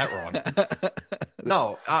would I get that wrong?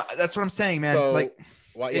 No, that's what I'm saying, man. So,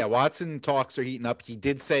 Watson talks are heating up. He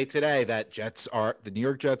did say today that the New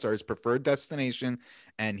York Jets are his preferred destination,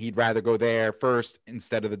 and he'd rather go there first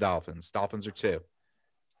instead of the Dolphins. Dolphins are 2.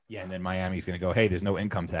 Yeah, and then Miami's going to go, hey, there's no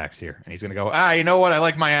income tax here. And he's going to go, you know what? I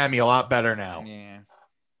like Miami a lot better now. Yeah.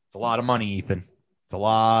 It's a lot of money, Ethan. It's a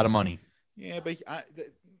lot of money. Yeah, but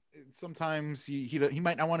sometimes he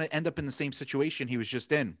might not want to end up in the same situation he was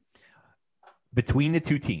just in. Between the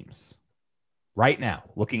two teams, right now,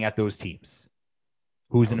 looking at those teams,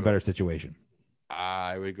 who's in a better situation?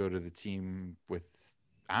 I would go to the team with,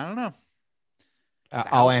 I don't know.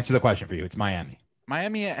 I'll answer the question for you. It's Miami.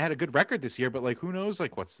 Miami had a good record this year, but like, who knows,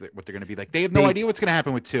 like what they're going to be like? They have no idea what's going to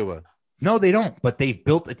happen with Tua. No, they don't. But they've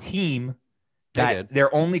built a team that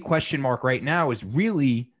their only question mark right now is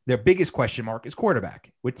really their biggest question mark is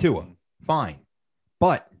quarterback with Tua. Fine.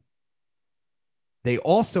 But they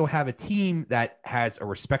also have a team that has a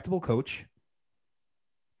respectable coach.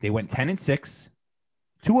 They went 10-6.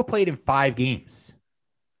 Tua played in 5 games.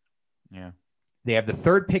 Yeah. They have the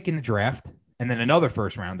 3rd pick in the draft and then another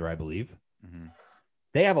first rounder, I believe. Mm-hmm.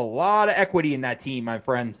 They have a lot of equity in that team, my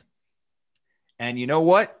friend. And you know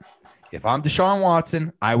what? If I'm Deshaun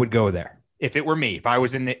Watson, I would go there. If it were me, if I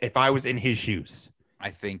was in his shoes. I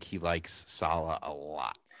think he likes Saleh a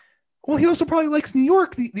lot. Well, he also probably likes New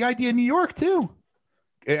York, the idea of New York too.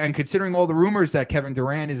 And considering all the rumors that Kevin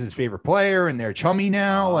Durant is his favorite player and they're chummy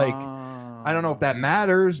now, like I don't know if that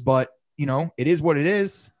matters, but you know, it is what it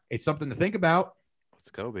is. It's something to think about.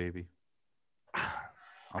 Let's go, baby.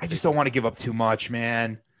 I just don't want to give up too much,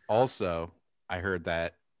 man. Also, I heard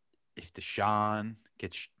that if Deshaun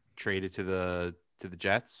gets traded to the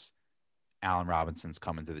Jets, Allen Robinson's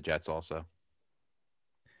coming to the Jets also.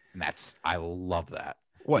 And I love that.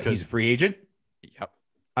 What, he's a free agent? Yep.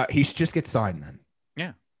 He should just get signed then.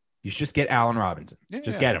 Yeah. You should just get Allen Robinson. Yeah,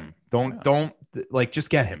 just get him. Don't just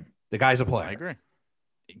get him. The guy's a player. I agree.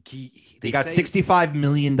 They got $65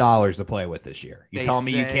 million to play with this year. You tell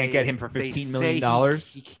me you can't get him for $15 million?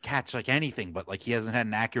 He can catch like anything, but like he hasn't had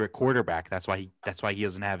an accurate quarterback. That's why he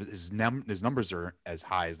doesn't have his numbers are as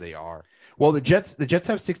high as they are. Well, the Jets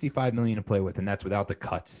have $65 million to play with, and that's without the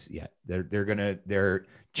cuts yet. Their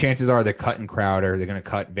chances are they're cutting Crowder. They're gonna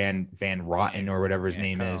cut Van Rotten or whatever his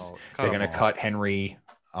name is. They're gonna cut Henry.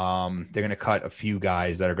 They're gonna cut a few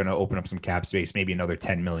guys that are gonna open up some cap space, maybe another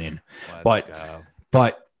 $10 million.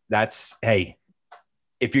 But that's, hey,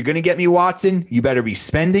 if you're going to get me Watson, you better be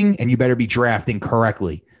spending and you better be drafting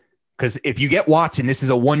correctly. Because if you get Watson, this is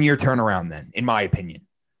a 1-year turnaround then, in my opinion.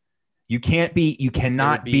 You cannot be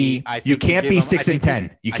 6-10. You can't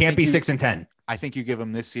be 6-10. I think you give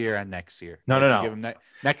him this year and next year. No. Give him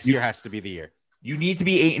next year has to be the year. You need to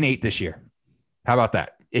be 8-8 this year. How about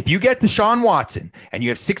that? If you get Deshaun Watson and you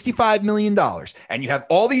have $65 million and you have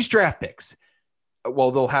all these draft picks,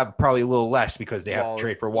 well, they'll have probably a little less because they have to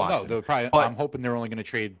trade for Watson. No, they'll probably. I'm hoping they're only going to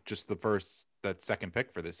trade just that second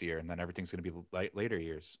pick for this year, and then everything's going to be later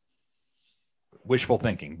years. Wishful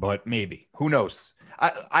thinking, but maybe. Who knows?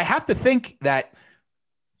 I have to think that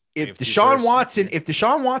if Deshaun Watson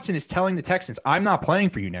is telling the Texans, "I'm not playing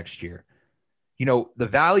for you next year," you know, the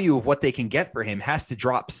value of what they can get for him has to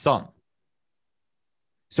drop some.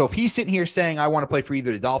 So if he's sitting here saying, "I want to play for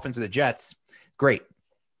either the Dolphins or the Jets," great,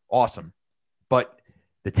 awesome. But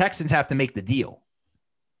the Texans have to make the deal.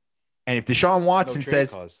 And if Deshaun Watson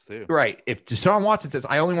says, if Deshaun Watson says,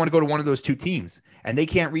 I only want to go to one of those two teams, and they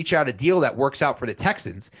can't reach out a deal that works out for the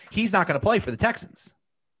Texans, he's not going to play for the Texans.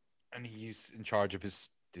 And he's in charge of his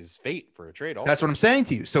fate for a trade also. That's what I'm saying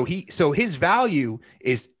to you. So his value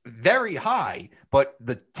is very high, but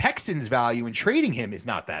the Texans' value in trading him is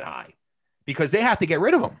not that high because they have to get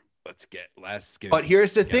rid of him. Let's get less. But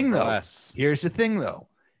here's the thing, though.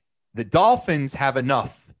 The Dolphins have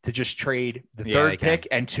enough to just trade the third pick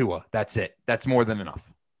and Tua. That's it. That's more than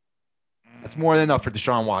enough. That's more than enough for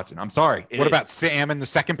Deshaun Watson. I'm sorry. What about Sam and the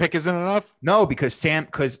second pick isn't enough? No, because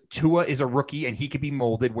Tua is a rookie and he could be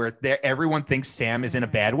molded where everyone thinks Sam is in a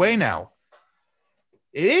bad way now.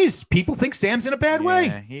 It is. People think Sam's in a bad way.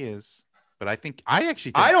 Yeah, he is. But I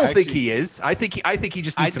don't think he is. I think he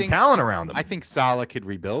just needs some talent around him. I think Saleh could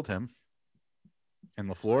rebuild him. And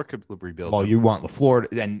LaFleur could rebuild. Well, you want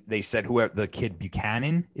LaFleur, and they said whoever the kid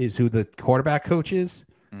Buchanan is who the quarterback coach is.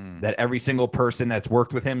 That every single person that's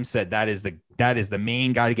worked with him said that is the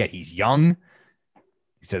main guy to get. He's young.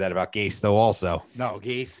 He said that about Gase though also. No,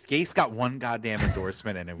 Gase got one goddamn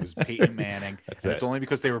endorsement, and it was Peyton Manning. It's only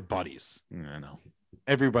because they were buddies. I know.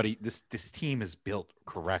 Everybody, this team is built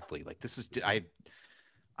correctly. Like this is I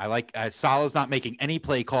like Saleh's not making any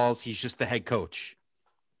play calls. He's just the head coach,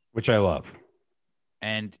 which I love.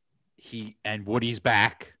 And Woody's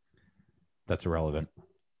back. That's irrelevant.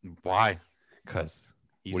 Why? Because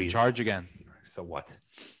he's in charge again. So what?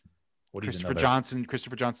 Christopher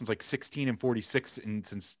Johnson's like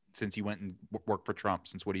 16-46 since he went and worked for Trump.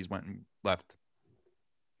 Since Woody's went and left.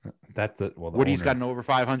 That's the Woody's got owner. an over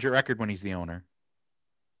 500 record when he's the owner.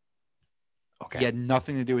 Okay. He had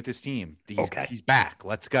nothing to do with this team. Okay. He's back.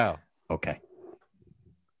 Let's go. Okay.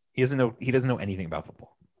 He doesn't know anything about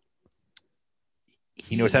football.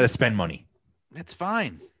 He knows how to spend money That's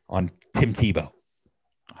fine. on Tim Tebow.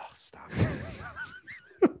 Oh, stop.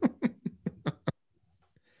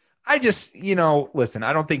 I just, listen,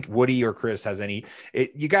 I don't think Woody or Chris has any.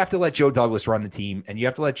 You have to let Joe Douglas run the team, and you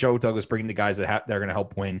have to let Joe Douglas bring in the guys that are going to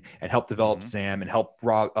help win and help develop Sam and help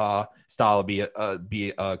Stala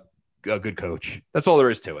be a good coach. That's all there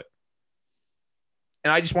is to it.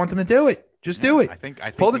 And I just want them to do it. Just do it. I think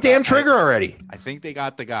pull the damn trigger already. I think they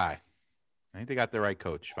got the guy. I think they got the right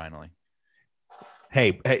coach finally.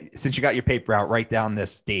 Hey, since you got your paper out, write down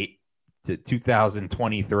this date to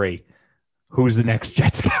 2023. Who's the next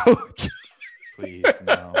Jets coach? Please,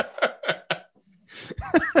 no.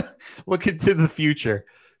 Look into the future.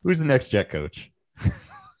 Who's the next Jet coach?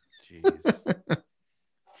 Jeez.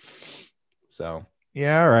 So,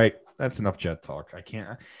 yeah, all right. That's enough Jet talk. I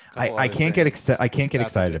can't get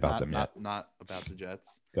excited about them yet. Not about the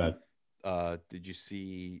Jets. Go ahead. Did you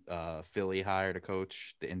see Philly hired a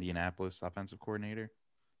coach, the Indianapolis offensive coordinator?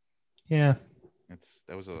 Yeah.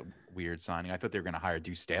 That was a weird signing. I thought they were going to hire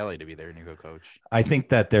Deuce Staley to be their new coach. I think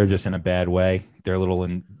that they're just in a bad way. They're a little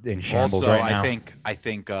in shambles right now. I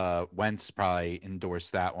think Wentz probably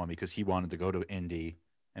endorsed that one because he wanted to go to Indy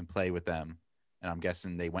and play with them. And I'm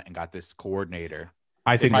guessing they went and got this coordinator.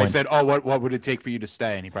 I think Wentz said, "Oh, what would it take for you to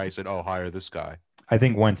stay?" And he probably said, "Oh, hire this guy." I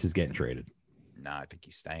think Wentz is getting traded. No, I think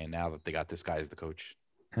he's staying now that they got this guy as the coach.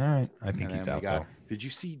 All right, I think he's out though. Did you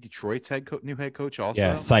see Detroit's new head coach also?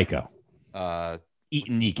 Yeah, psycho.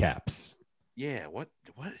 Eating kneecaps. Yeah, what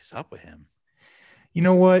is up with him? You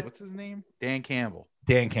know what? What's his name? Dan Campbell.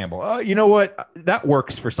 Dan Campbell. You know what? That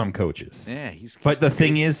works for some coaches. Yeah, but the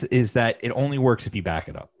thing is that it only works if you back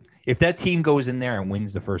it up. If that team goes in there and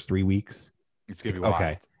wins the first 3 weeks, it's gonna be wild.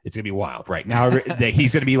 Okay. It's gonna be wild, right? Now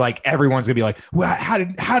he's gonna be like, everyone's gonna be like, well,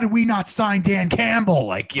 how did we not sign Dan Campbell?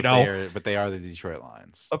 Like, but they are the Detroit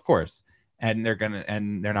Lions, of course, and they're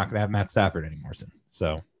not gonna have Matt Stafford anymore soon.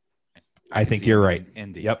 So I think you're right.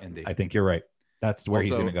 Indy. I think you're right. That's where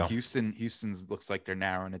he's gonna go. Houston's looks like they're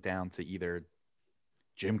narrowing it down to either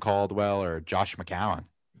Jim Caldwell or Josh McCown.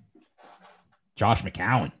 Josh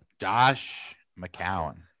McCown.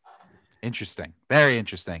 Interesting. Very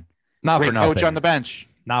interesting. Not Great for nothing. Coach on the bench.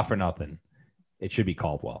 Not for nothing. It should be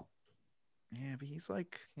Caldwell. Yeah, but he's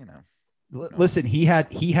like, Listen, he had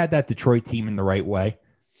that Detroit team in the right way.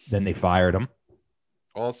 Then they fired him.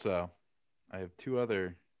 Also, I have two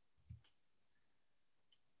other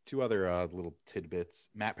little tidbits.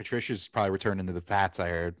 Matt Patricia's probably returning to the Pats, I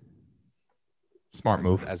heard. Smart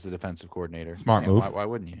move. As the defensive coordinator. Smart move. Why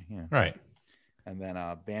wouldn't you? Yeah. Right. And then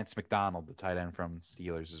Vance McDonald, the tight end from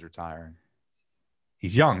Steelers, is retiring.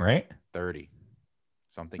 He's young, right? 30.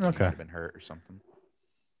 Something. Okay. He might have been hurt or something.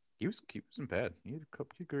 He wasn't bad. He had a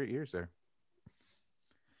couple of great years there.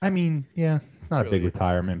 I mean, yeah, it's not really a big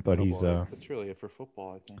retirement, but he's That's really it for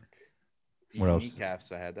football, I think. What else?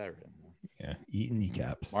 Kneecaps, I had that written. Yeah, eating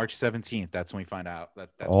kneecaps. March 17th. That's when we find out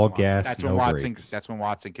that's all gas. That's when Watson. Breaks. That's when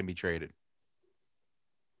Watson can be traded.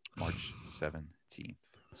 March 17th.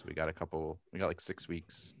 So we got like 6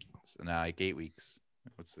 weeks. So now like 8 weeks.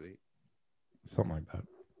 What's the date? Something like that.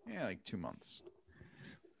 Yeah, like 2 months.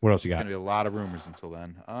 What else you got? There's gonna be a lot of rumors until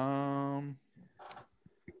then.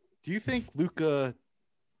 Do you think Luka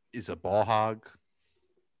is a ball hog?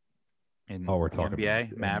 We're talking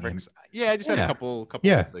NBA about Mavericks. Yeah, I just had a couple of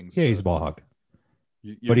things. Yeah, he's a ball hog.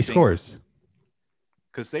 But he scores.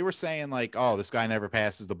 Because they were saying like, oh, this guy never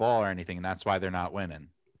passes the ball or anything, and that's why they're not winning.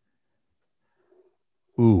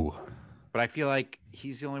 Ooh. But I feel like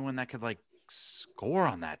he's the only one that could like score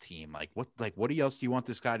on that team. Like what else do you want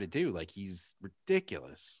this guy to do? Like he's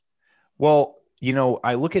ridiculous. Well,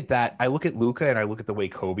 I look at that. I look at Luka and I look at the way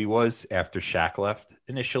Kobe was after Shaq left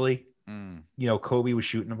initially. Kobe was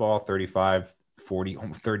shooting the ball 35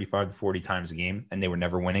 to 40 times a game, and they were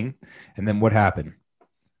never winning. And then what happened?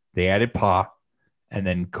 They added Pa, and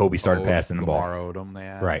then Kobe started passing the ball.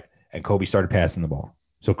 Right. And Kobe started passing the ball.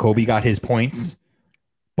 So Kobe got his points,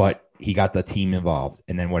 but he got the team involved.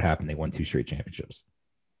 And then what happened? They won 2 straight championships.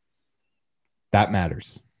 That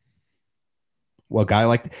matters. Well, a guy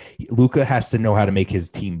like Luka has to know how to make his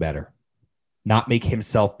team better, not make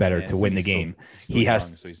himself better to win the game. He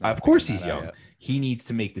has, of course he's young. He needs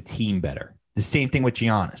to make the team better. The same thing with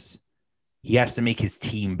Giannis. He has to make his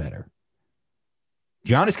team better.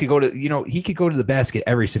 Giannis could go to, he could go to the basket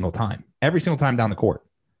every single time down the court.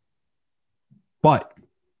 But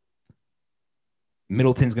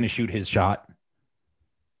Middleton's going to shoot his shot.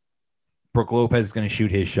 Brook Lopez is going to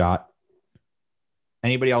shoot his shot.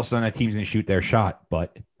 Anybody else on that team is going to shoot their shot,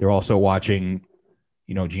 but they're also watching,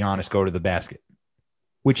 Giannis go to the basket,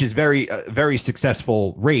 which is very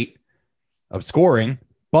successful rate of scoring,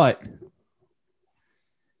 but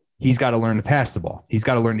he's got to learn to pass the ball. He's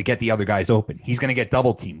got to learn to get the other guys open. He's going to get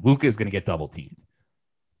double teamed. Luka is going to get double teamed.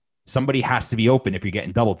 Somebody has to be open if you're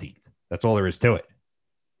getting double teamed. That's all there is to it.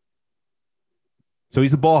 So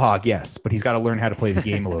he's a ball hog, yes, but he's got to learn how to play the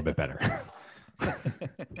game a little bit better.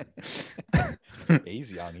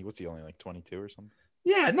 He's young. What's he, only like 22 or something?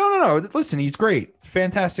 Yeah, no. Listen, he's great.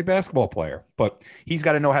 Fantastic basketball player, but he's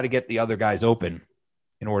got to know how to get the other guys open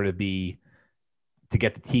in order to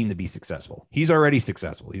get the team to be successful. He's already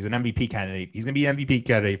successful. He's an MVP candidate. He's going to be an MVP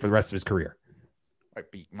candidate for the rest of his career.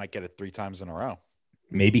 Might get it 3 times in a row.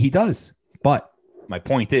 Maybe he does. But my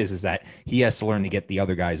point is that he has to learn to get the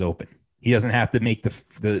other guys open. He doesn't have to make the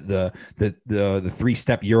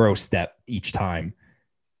 3-step Euro step each time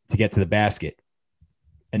to get to the basket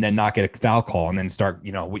and then not get a foul call and then start,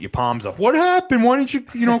 with your palms up. What happened? Why didn't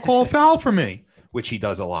you, call a foul for me? Which he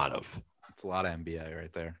does a lot of. It's a lot of NBA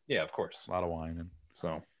right there. Yeah, of course. A lot of whining.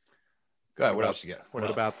 So, go ahead. What else you got? What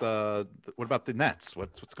about the Nets?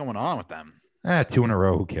 What's going on with them? 2 in a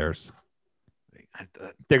row. Who cares?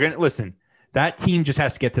 They're going to listen. That team just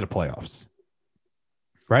has to get to the playoffs,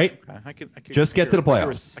 right? I can just get to the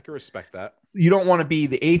playoffs. I can respect that. You don't want to be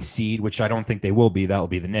the 8th seed, which I don't think they will be. That will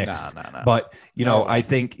be the Knicks. No. But I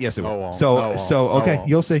think yes, it will. Okay,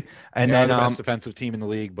 you'll see. And then the best defensive team in the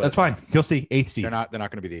league. But that's fine. You'll see. 8th seed. They're not going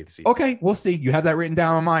to be the 8th seed. Okay, we'll see. You have that written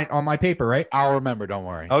down on my paper, right? I'll remember. Don't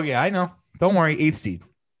worry. Oh yeah, I know. Don't worry. 8th seed.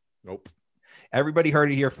 Nope. Everybody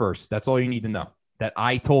heard it here first. That's all you need to know. That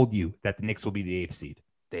I told you that the Knicks will be the 8th seed.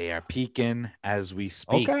 They are peaking as we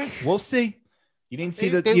speak. Okay, we'll see. You didn't see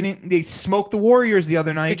they smoked the Warriors the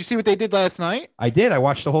other night. Did you see what they did last night? I did. I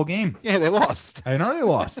watched the whole game. Yeah, they lost. I know they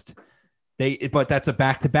lost. But that's a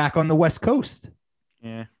back-to-back on the West Coast.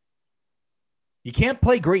 Yeah. You can't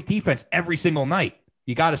play great defense every single night.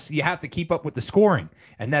 You have to keep up with the scoring.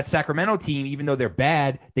 And that Sacramento team, even though they're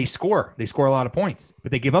bad, they score. They score a lot of points,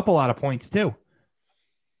 but they give up a lot of points too.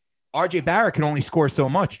 RJ Barrett can only score so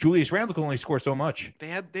much. Julius Randle can only score so much. They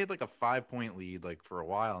had like a 5-point lead like for a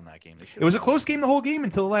while in that game. It was a close game the whole game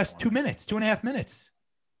until the last 2.5 minutes.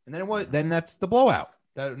 And then that's the blowout.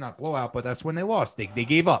 Not blowout, but that's when they lost. They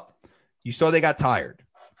gave up. You saw they got tired.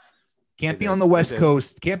 Can't be on the West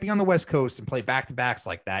Coast and play back-to-backs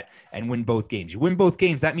like that and win both games. You win both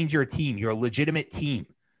games, that means you're a team. You're a legitimate team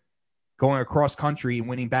going across country and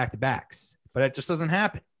winning back-to-backs. But it just doesn't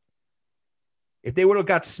happen. If they would have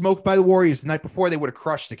got smoked by the Warriors the night before, they would have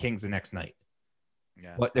crushed the Kings the next night.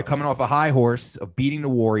 Yeah, but they're coming off a high horse of beating the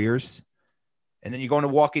Warriors. And then you're going to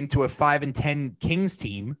walk into a 5-10 Kings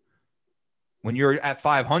team when you're at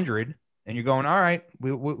 500 and you're going, all right,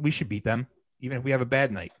 we should beat them, even if we have a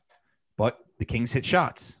bad night. But the Kings hit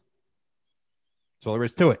shots. That's all there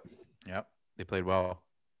is to it. Yep. They played well.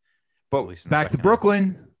 But back to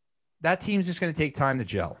Brooklyn, that team's just going to take time to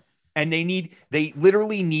gel. And they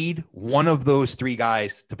literally need one of those 3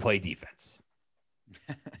 guys to play defense.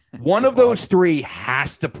 One of those 3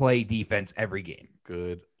 has to play defense every game.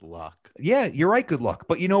 Good luck. Yeah, you're right. Good luck.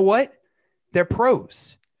 But you know what? They're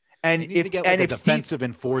pros. And if get like a defensive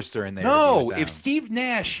enforcer in there. No, if Steve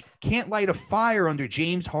Nash can't light a fire under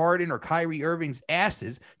James Harden or Kyrie Irving's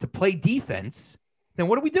asses to play defense, then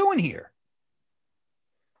what are we doing here?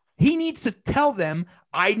 He needs to tell them,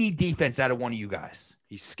 I need defense out of one of you guys.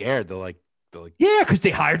 He's scared. They're like yeah, because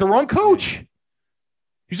they hired the wrong coach.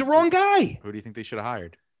 He's the wrong guy. Who do you think they should have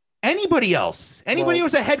hired? Anybody else. Anybody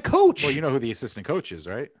who's a head coach. Well, you know who the assistant coach is,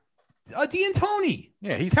 right? D'Antoni.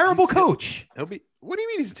 Yeah, he's terrible coach. He'll be. What do you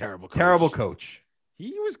mean he's a terrible coach? Terrible coach.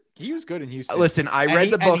 He was good in Houston. Listen, I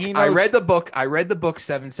read the book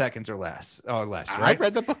 7 seconds or less. Right? I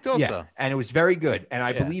read the book also. Yeah, and it was very good. And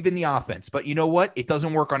I believe in the offense. But you know what? It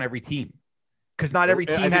doesn't work on every team. Because not every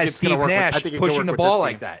team has Steve Nash pushing the ball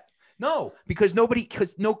like that. No, because no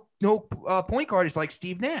point guard is like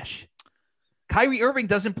Steve Nash. Kyrie Irving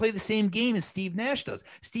doesn't play the same game as Steve Nash does.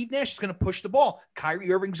 Steve Nash is going to push the ball. Kyrie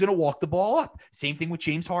Irving's going to walk the ball up. Same thing with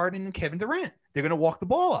James Harden and Kevin Durant. They're going to walk the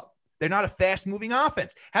ball up. They're not a fast-moving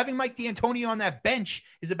offense. Having Mike D'Antoni on that bench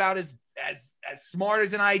is about as smart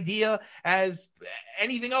as an idea as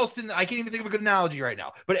anything else. I can't even think of a good analogy right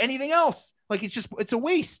now. But anything else, it's a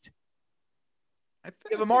waste. You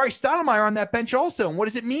have Amari Stoudemire on that bench also. And what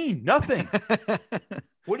does it mean? Nothing.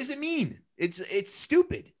 What does it mean? It's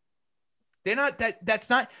stupid. They're not that's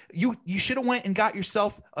not you should have went and got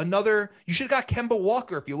yourself you should have got Kemba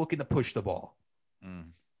Walker if you're looking to push the ball.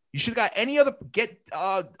 You should have got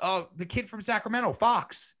the kid from Sacramento,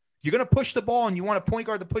 Fox. You're going to push the ball and you want a point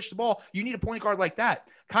guard to push the ball. You need a point guard like that.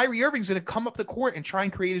 Kyrie Irving's going to come up the court and try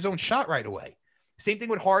and create his own shot right away. Same thing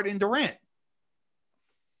with Harden and Durant.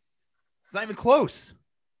 It's not even close.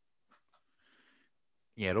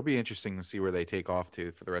 Yeah, it'll be interesting to see where they take off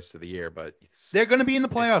to for the rest of the year, but They're going to be in the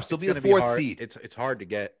playoffs. They'll be the fourth seed. It's hard to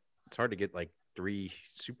get like 3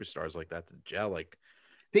 superstars like that to gel. Like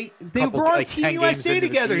they were on like Team USA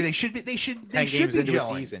together. They should be into a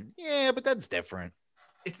gelling. season. Yeah, but that's different.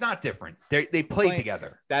 It's not different. They play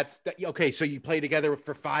together. Okay. So you play together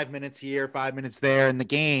for 5 minutes here, 5 minutes there in the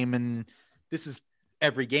game, and this is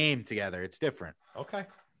every game together. It's different. Okay.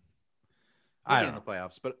 I don't know in the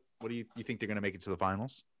playoffs, but what do you think they're going to make it to the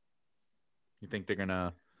finals? You think they're going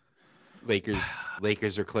to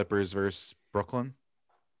Lakers or Clippers versus Brooklyn?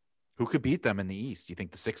 Who could beat them in the East? You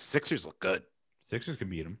think the Sixers look good? Sixers can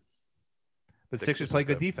beat them, but Sixers play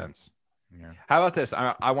good defense. Yeah. How about this?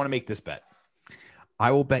 I want to make this bet.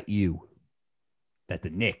 I will bet you that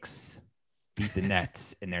the Knicks beat the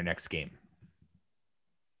Nets in their next game.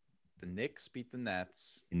 The Knicks beat the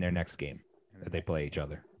Nets in their next game that they play each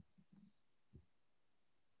other.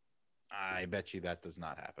 I bet you that does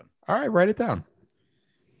not happen. All right, write it down.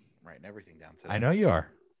 I'm writing everything down today. I know you are.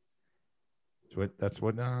 That's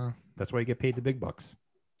why you get paid the big bucks.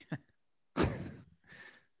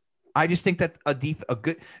 I just think that a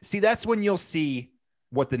good see, that's when you'll see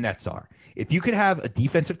what the Nets are. If you could have a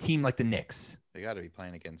defensive team like the Knicks, they got to be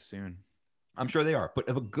playing again soon. I'm sure they are. But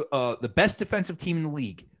if the best defensive team in the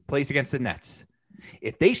league plays against the Nets,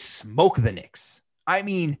 if they smoke the Knicks, I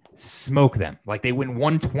mean smoke them, like they win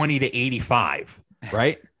 120-85,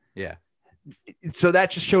 right? Yeah. So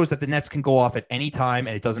that just shows that the Nets can go off at any time,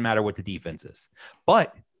 and it doesn't matter what the defense is.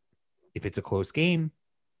 But if it's a close game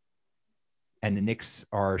and the Knicks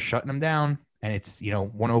are shutting them down, and it's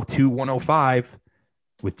 102, 105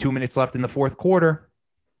 with 2 minutes left in the fourth quarter,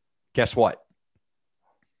 guess what?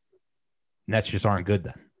 Nets just aren't good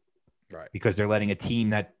then. Right. Because they're letting a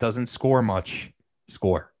team that doesn't score much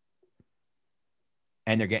score.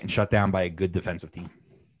 And they're getting shut down by a good defensive team.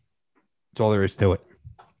 That's all there is to it.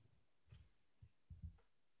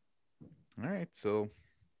 All right. So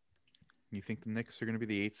you think the Knicks are going to be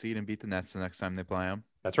the 8th seed and beat the Nets the next time they play them?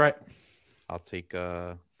 That's right. I'll take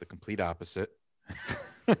the complete opposite.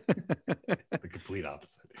 The complete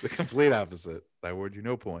opposite. The complete opposite. I award you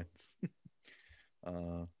no points.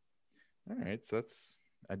 All right. So that's.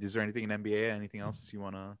 Is there anything in NBA? Anything else you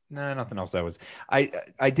want to? No, nothing else.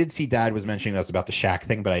 I did see Dad was mentioning us about the Shaq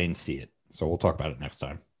thing, but I didn't see it. So we'll talk about it next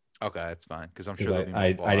time. Okay, that's fine. Because I'm sure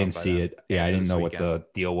I didn't see it. Yeah, I didn't know what the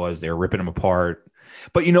deal was. They were ripping him apart.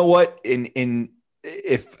 But you know what?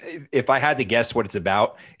 If I had to guess what it's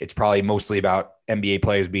about, it's probably mostly about NBA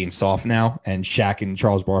players being soft now, and Shaq and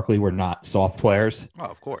Charles Barkley were not soft players. Oh,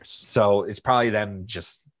 of course. So it's probably them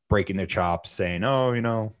just breaking their chops, saying,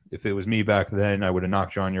 "Oh, if it was me back then, I would have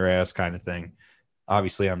knocked you on your ass," kind of thing.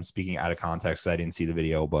 Obviously, I'm speaking out of context. I didn't see the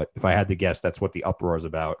video, but if I had to guess, that's what the uproar is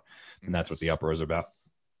about, and that's what the uproar is about.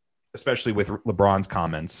 Especially with LeBron's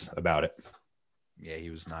comments about it. Yeah, he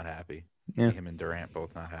was not happy. Yeah. Him and Durant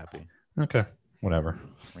both not happy. Okay, whatever.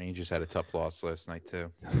 Rangers had a tough loss last night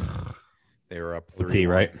too. They were up 3-1,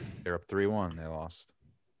 right? They're up 3-1. They lost.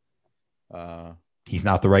 He's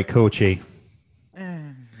not the right coach, Yeah.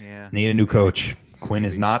 Need a new coach. Quinn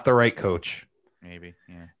is not the right coach. Maybe.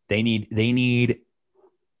 Yeah. They need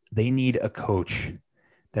a coach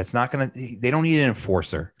that's not gonna. They don't need an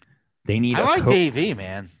enforcer. They need. I like AV,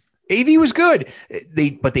 man. AV was good.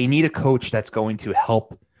 But they need a coach that's going to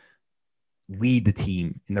help lead the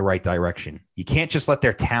team in the right direction. You can't just let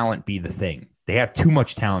their talent be the thing. They have too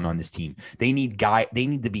much talent on this team. They need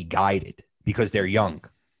to be guided because they're young.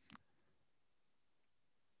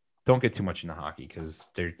 Don't get too much into hockey because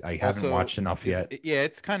I haven't watched enough yet. Yeah,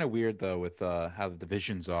 it's kind of weird though with how the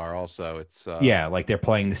divisions are. Also, it's like they're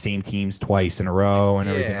playing the same teams twice in a row and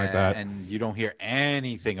everything like that. And you don't hear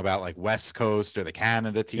anything about like West Coast or the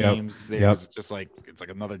Canada teams. Yep. It's just like it's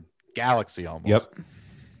like another galaxy almost. Yep.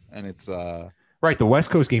 And it's right. The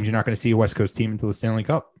West Coast games, you're not going to see a West Coast team until the Stanley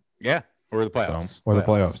Cup. Yeah, or the playoffs. The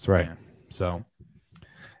playoffs, right? Yeah. So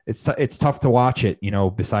it's tough to watch it.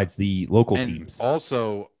 Besides the local teams.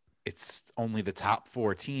 Also, it's only the top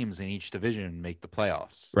 4 teams in each division make the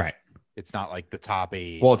playoffs. Right. It's not like the top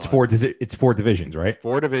 8. Well, it's 4 divisions, right?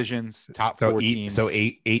 4 divisions, top 4 teams. So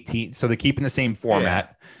 8 teams. So they're keeping the same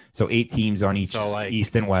format. Yeah. So 8 teams on each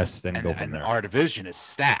East and West and go from there. Our division is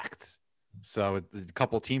stacked. So a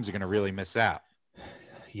couple teams are going to really miss out.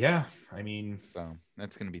 Yeah. I mean, so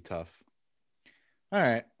that's going to be tough. All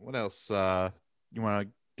right. What else? You want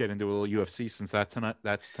to get into a little UFC since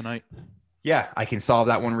that's tonight? Yeah, I can solve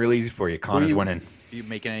that one real easy for you. Connor's winning. You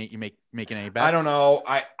making any bets? I don't know.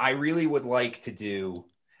 I really would like to do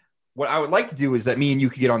what I would like to do is that me and you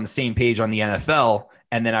could get on the same page on the NFL,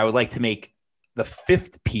 and then I would like to make the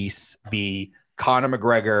fifth piece be Conor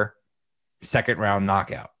McGregor second round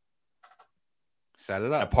knockout. Set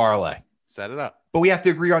it A up. parlay. Set it up. But we have to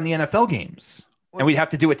agree on the NFL games, and we'd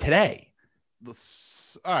have to do it today. All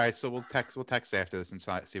right, so we'll text after this and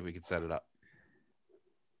see if we can set it up.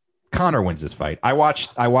 Conor wins this fight. I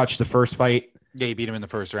watched the first fight. Yeah, he beat him in the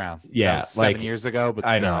first round. Yeah, that was 7 years ago, but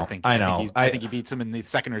still, I think he beats him in the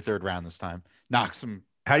second or third round this time. Knocks him.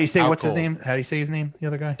 How do you say what's his name? How do you say his name? The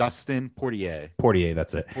other guy? Dustin Poirier. Poirier,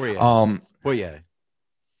 that's it. Poirier.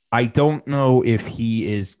 I don't know if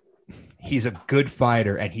he's a good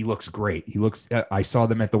fighter and he looks great. He looks I saw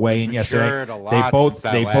them at the weigh-in yesterday. They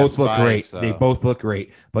both look great. So. They both look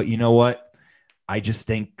great. But you know what? I just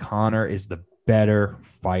think Conor is the better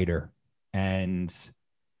fighter. And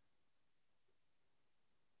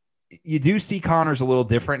you do see Conor's a little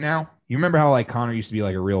different now. You remember how like Conor used to be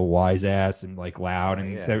like a real wise ass and like loud,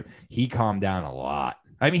 and so he calmed down a lot.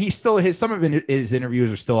 I mean, he's still some of his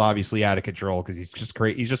interviews are still obviously out of control because he's just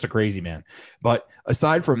crazy. He's just a crazy man. But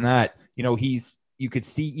aside from that, you know, you could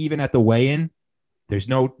see even at the weigh-in, there's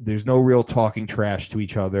no real talking trash to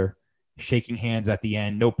each other, shaking hands at the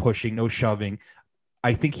end, no pushing, no shoving.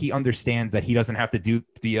 I think he understands that he doesn't have to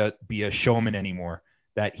be a showman anymore.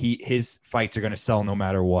 That his fights are going to sell no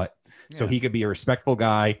matter what. So he could be a respectful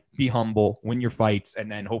guy, be humble, win your fights,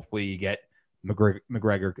 and then hopefully you get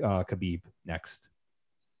McGregor Khabib next.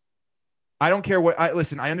 I don't care what I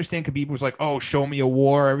understand Khabib was like, oh, show me a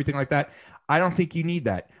war, everything like that. I don't think you need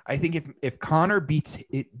that. I think if Conor beats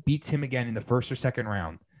him again in the first or second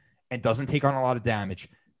round and doesn't take on a lot of damage,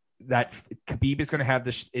 that Khabib is going to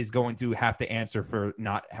have to answer for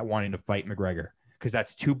not wanting to fight McGregor, because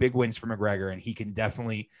that's two big wins for McGregor, and he can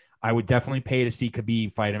I would definitely pay to see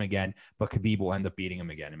Khabib fight him again, but Khabib will end up beating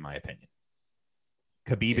him again, in my opinion.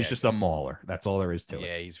 Khabib is just a mauler. That's all there is to it.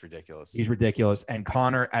 Yeah, he's ridiculous. He's ridiculous. And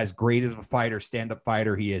Conor, as great of a fighter, stand-up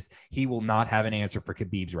fighter he is, he will not have an answer for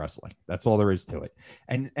Khabib's wrestling. That's all there is to it.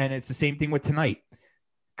 And it's the same thing with tonight.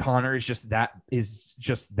 Conor is just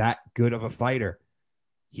that good of a fighter.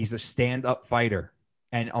 He's a stand-up fighter.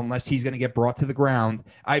 And unless he's going to get brought to the ground,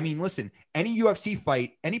 I mean, listen, any UFC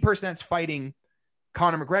fight, any person that's fighting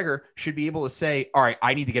Conor McGregor should be able to say, all right,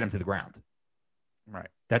 I need to get him to the ground. Right.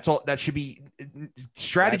 That's all. That should be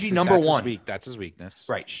strategy number one. That's his weakness.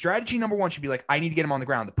 Right. Strategy number one should be like, I need to get him on the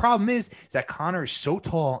ground. The problem is that Conor is so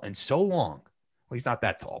tall and so long. Well, he's not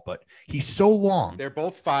that tall, but he's so long. They're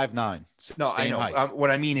both 5'9". No, I know.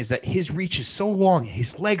 What I mean is that his reach is so long.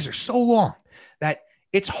 His legs are so long that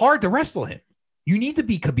it's hard to wrestle him. You need to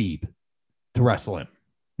be Khabib to wrestle him,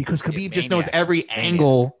 because Khabib just knows every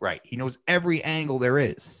angle. Right. He knows every angle there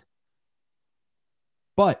is.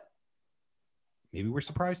 But maybe we're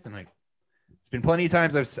surprised tonight. It's been plenty of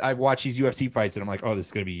times I've watched these UFC fights and I'm like, oh, this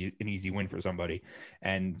is going to be an easy win for somebody.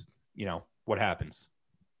 And, you know, what happens?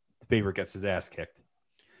 The favorite gets his ass kicked.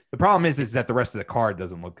 The problem is that the rest of the card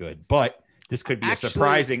doesn't look good. But this could be a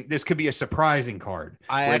surprising card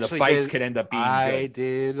where the fights could end up being good. I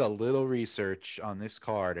did a little research on this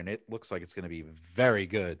card, and it looks like it's going to be very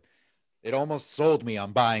good. It almost sold me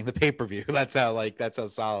on buying the pay-per-view. That's how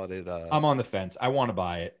solid it. I'm on the fence. I want to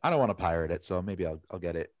buy it. I don't want to pirate it, so maybe I'll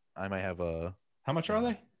get it. I might have a. How much are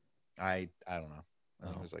they? I don't know. I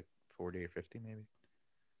think it was like 40 or 50, maybe.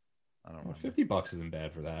 I don't know. $50 isn't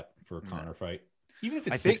bad for a Conor fight. Even if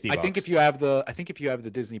it's $60. I think if you have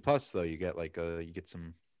the Disney Plus though, you get like you get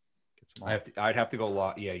some. I'd have to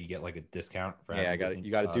go you get like a discount.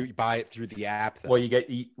 You buy it through the app. Though.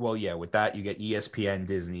 Well, with that you get ESPN,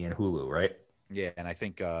 Disney, and Hulu, right? Yeah, and I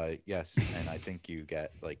think yes, and I think you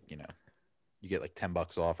get like you get like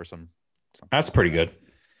 $10 off or something. That's pretty good.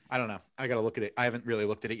 I don't know. I gotta look at it. I haven't really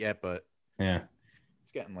looked at it yet, but yeah,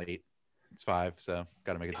 it's getting late. It's 5, so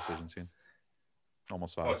gotta make a decision soon.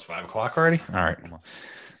 Almost 5. Oh, it's 5 o'clock already. All right. All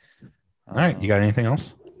right. You got anything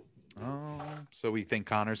else? So we think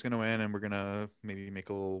Conor's going to win, and we're going to maybe make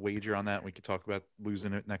a little wager on that. We could talk about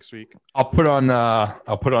losing it next week. I'll put on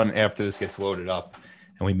after this gets loaded up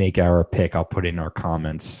and we make our pick. I'll put in our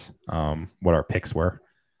comments what our picks were,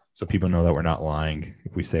 so people know that we're not lying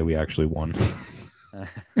if we say we actually won.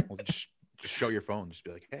 Well, just show your phone. Just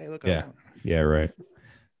be like, hey, look. Yeah. Right.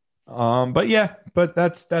 But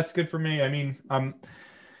that's good for me. I mean,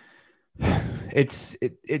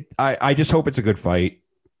 I just hope it's a good fight.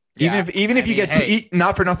 Even if you get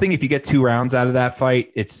not for nothing, if you get 2 rounds out of that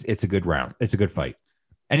fight, it's a good round. It's a good fight.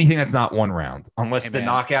 Anything that's not 1 round, unless the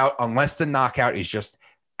knockout is just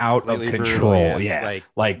out of control.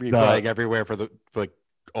 Like everywhere for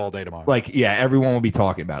all day tomorrow. Like, yeah, everyone will be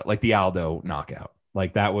talking about it. Like the Aldo knockout.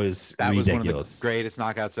 Like that was That ridiculous. was one of the greatest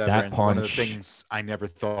knockouts ever. That and one of the punch- things I never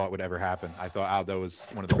thought would ever happen. I thought Aldo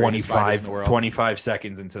was one of the greatest fighters in the world. 25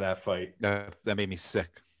 seconds into that fight. That made me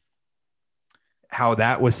sick. How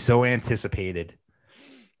that was so anticipated,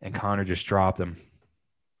 and Conor just dropped him.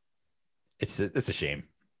 It's a shame.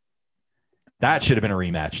 That should have been a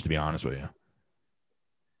rematch, to be honest with you.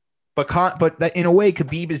 But that, in a way,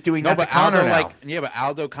 Khabib is doing that to Conor Aldo, now. but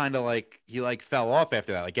Aldo kind of he fell off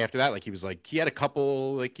after that. Like after that, like he was like he had a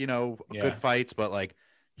couple good fights, but like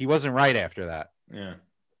he wasn't right after that. Yeah,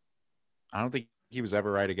 I don't think he was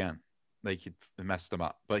ever right again. Like he messed him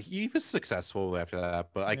up, but he was successful after that.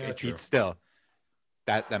 But like he still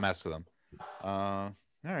that messed with him. All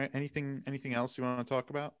right. Anything else you want to talk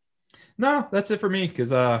about? No, that's it for me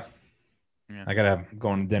because I gotta go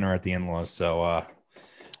on dinner at the in-laws, so I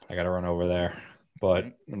gotta run over there. But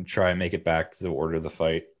I'm gonna try and make it back to order the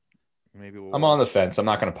fight. Maybe I'm on the fence. I'm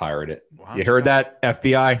not gonna pirate it. Well, you heard that,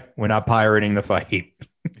 FBI? We're not pirating the fight.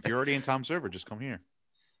 If you're already in Tom's server, just come here.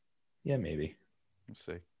 Yeah, maybe. Let's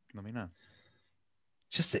see. Let me know.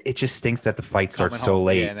 It just stinks that the fight starts so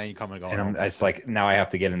late. Yeah, and then you come and go. And it's like now I have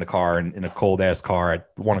to get in the car and in a cold ass car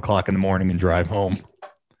at 1:00 in the morning and drive home.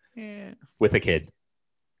 Yeah. With a kid.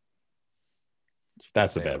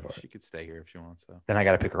 That's the bad part. She could stay here if she wants to. Then I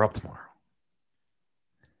got to pick her up tomorrow.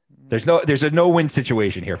 There's a no-win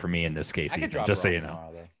situation here for me in this case. Just so you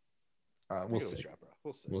know. We'll see.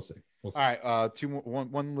 We'll see. All right.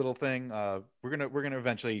 One little thing. We're gonna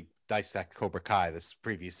eventually dissect Cobra Kai this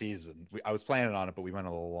previous season. I was planning on it, but we went a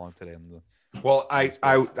little long today. Well,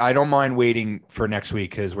 I don't mind waiting for next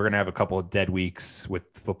week because we're gonna have a couple of dead weeks with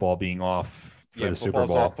football being off for the Super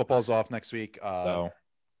Bowl. Football's off next week.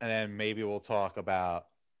 And then maybe we'll talk about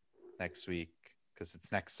next week because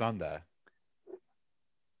it's next Sunday.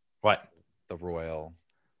 What? The Royal.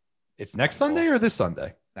 It's next Sunday or this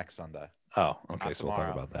Sunday? Next Sunday. Oh, okay. So we'll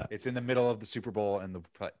talk about that. It's in the middle of the Super Bowl and the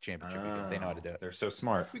championship weekend. They know how to do it. They're so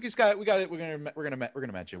smart. We got it. We're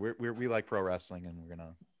gonna mention. We like pro wrestling, and we're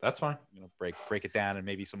gonna. That's fine. Break it down, and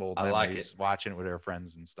maybe some old memories watching it with our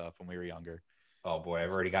friends and stuff when we were younger. Oh boy,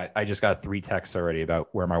 I just got 3 texts already about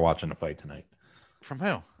where am I watching the fight tonight. From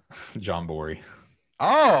who? John Bory.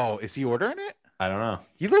 Oh, is he ordering it? I don't know.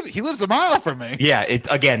 He lives a mile from me. Yeah,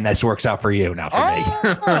 this works out for you, not for me.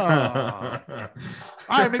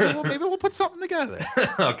 All right, maybe we'll put something together.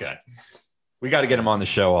 Okay. We got to get him on the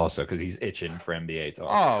show also because he's itching for NBA talk.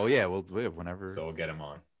 Oh yeah, whenever. So we'll get him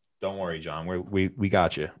on. Don't worry, John. We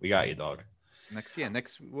got you. We got you, dog.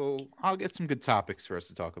 I'll get some good topics for us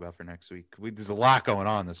to talk about for next week. There's a lot going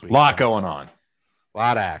on this week. A lot going on. A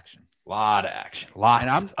lot of action.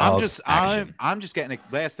 Lots. I'm just getting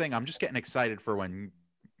last thing. I'm just getting excited for when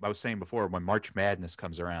I was saying before when March Madness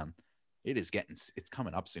comes around. It's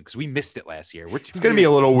coming up soon because we missed it last year. It's gonna be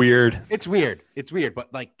a little weird. It's weird,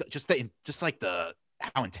 but like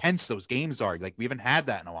how intense those games are. Like we haven't had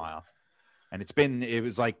that in a while, and it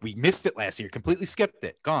was like we missed it last year. Completely skipped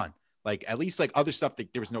it. Gone. Like at least like other stuff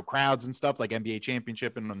that there was no crowds and stuff like NBA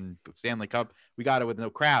championship and the Stanley Cup. We got it with no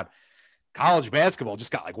crowd. College basketball just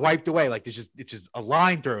got like wiped away. Like it's just a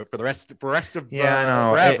line through it for the rest of I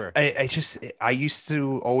know. Forever. I used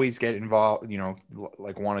to always get involved,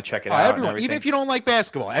 like want to check it out. Everyone, even if you don't like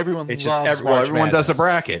basketball, everyone loves everyone does a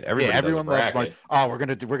bracket. Everyone loves March. Oh, we're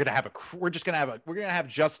gonna have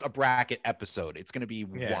just a bracket episode. It's gonna be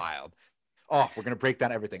wild. Oh, we're gonna break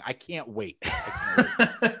down everything. I can't wait.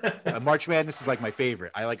 March Madness is like my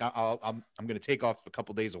favorite. I'm gonna take off a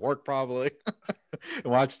couple days of work probably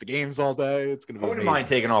and watch the games all day. It's gonna be. I wouldn't mind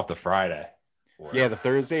taking off the Friday. Yeah, the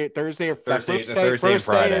Thursday or Thursday and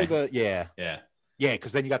Friday. Yeah.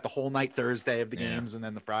 Because then you got the whole night Thursday of the games and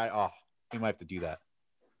then the Friday. Oh, we might have to do that.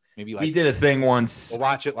 Maybe we did a thing once. We'll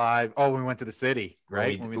watch it live. Oh, we went to the city,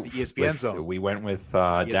 right? We went to the ESPN Zone. We went with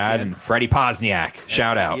Dad and Freddie Pozniak.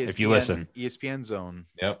 Shout out if you listen. ESPN Zone.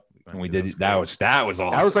 Yep. And we did that was awesome. That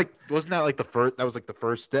was wasn't that like the first? That was like the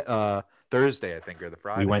first Thursday, I think, or the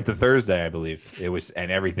Friday. We went to Thursday, I believe. It was,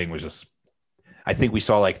 and everything was just. I think we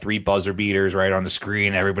saw like 3 buzzer beaters right on the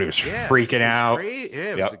screen. Everybody was freaking out. It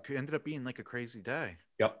ended up being like a crazy day.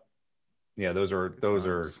 Yep. Yeah, those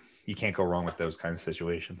are. You can't go wrong with those kinds of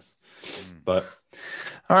situations. But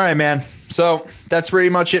all right, man. So that's pretty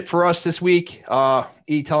much it for us this week. Tell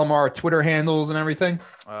them our Twitter handles and everything.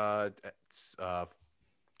 It's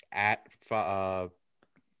at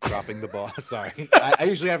dropping the ball. Sorry, I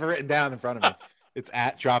usually have it written down in front of me. It's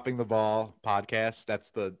at Dropping the Ball podcast. That's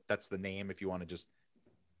the name if you want to just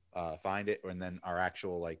find it, and then our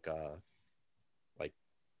actual like the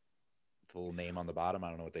little name on the bottom. I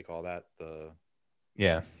don't know what they call that.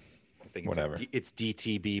 I think Whatever. It's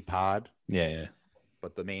DTB Pod, Yeah.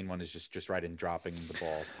 but the main one is just right in dropping the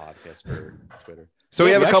ball podcast for Twitter. So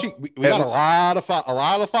we have a couple. We got a lot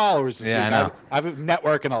of followers this week. I know. I've been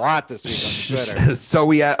networking a lot this week on Twitter. So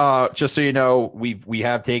we just so you know, we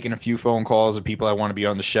have taken a few phone calls of people that want to be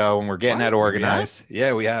on the show, and we're getting that organized.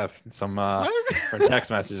 Yeah, we have some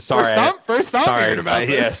text messages. Sorry, first time. Sorry about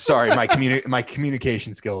this. Sorry, my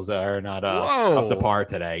communication skills are not up to par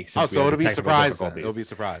today. So it'll be surprised. It'll be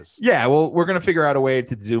surprised. Yeah, well, we're gonna figure out a way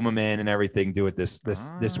to zoom them in and everything. Do it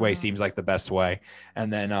this way seems like the best way,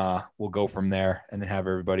 and then we'll go from there and have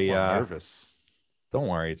everybody nervous. Don't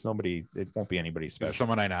worry, it's nobody. It won't be anybody special. Is it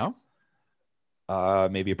someone I know?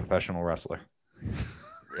 Maybe a professional wrestler.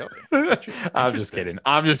 Really? I'm just kidding.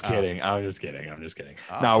 I'm just kidding.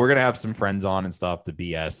 No, we're gonna have some friends on and stuff to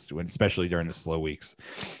BS, especially during the slow weeks,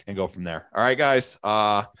 and go from there. All right, guys.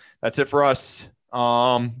 That's it for us.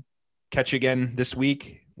 Catch you again this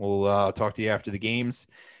week. We'll talk to you after the games,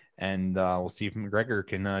 and we'll see if McGregor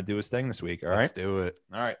can do his thing this week. All right, let's do it.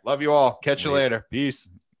 All right, love you all. Catch you later. Peace.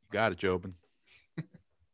 Got it, Jobin.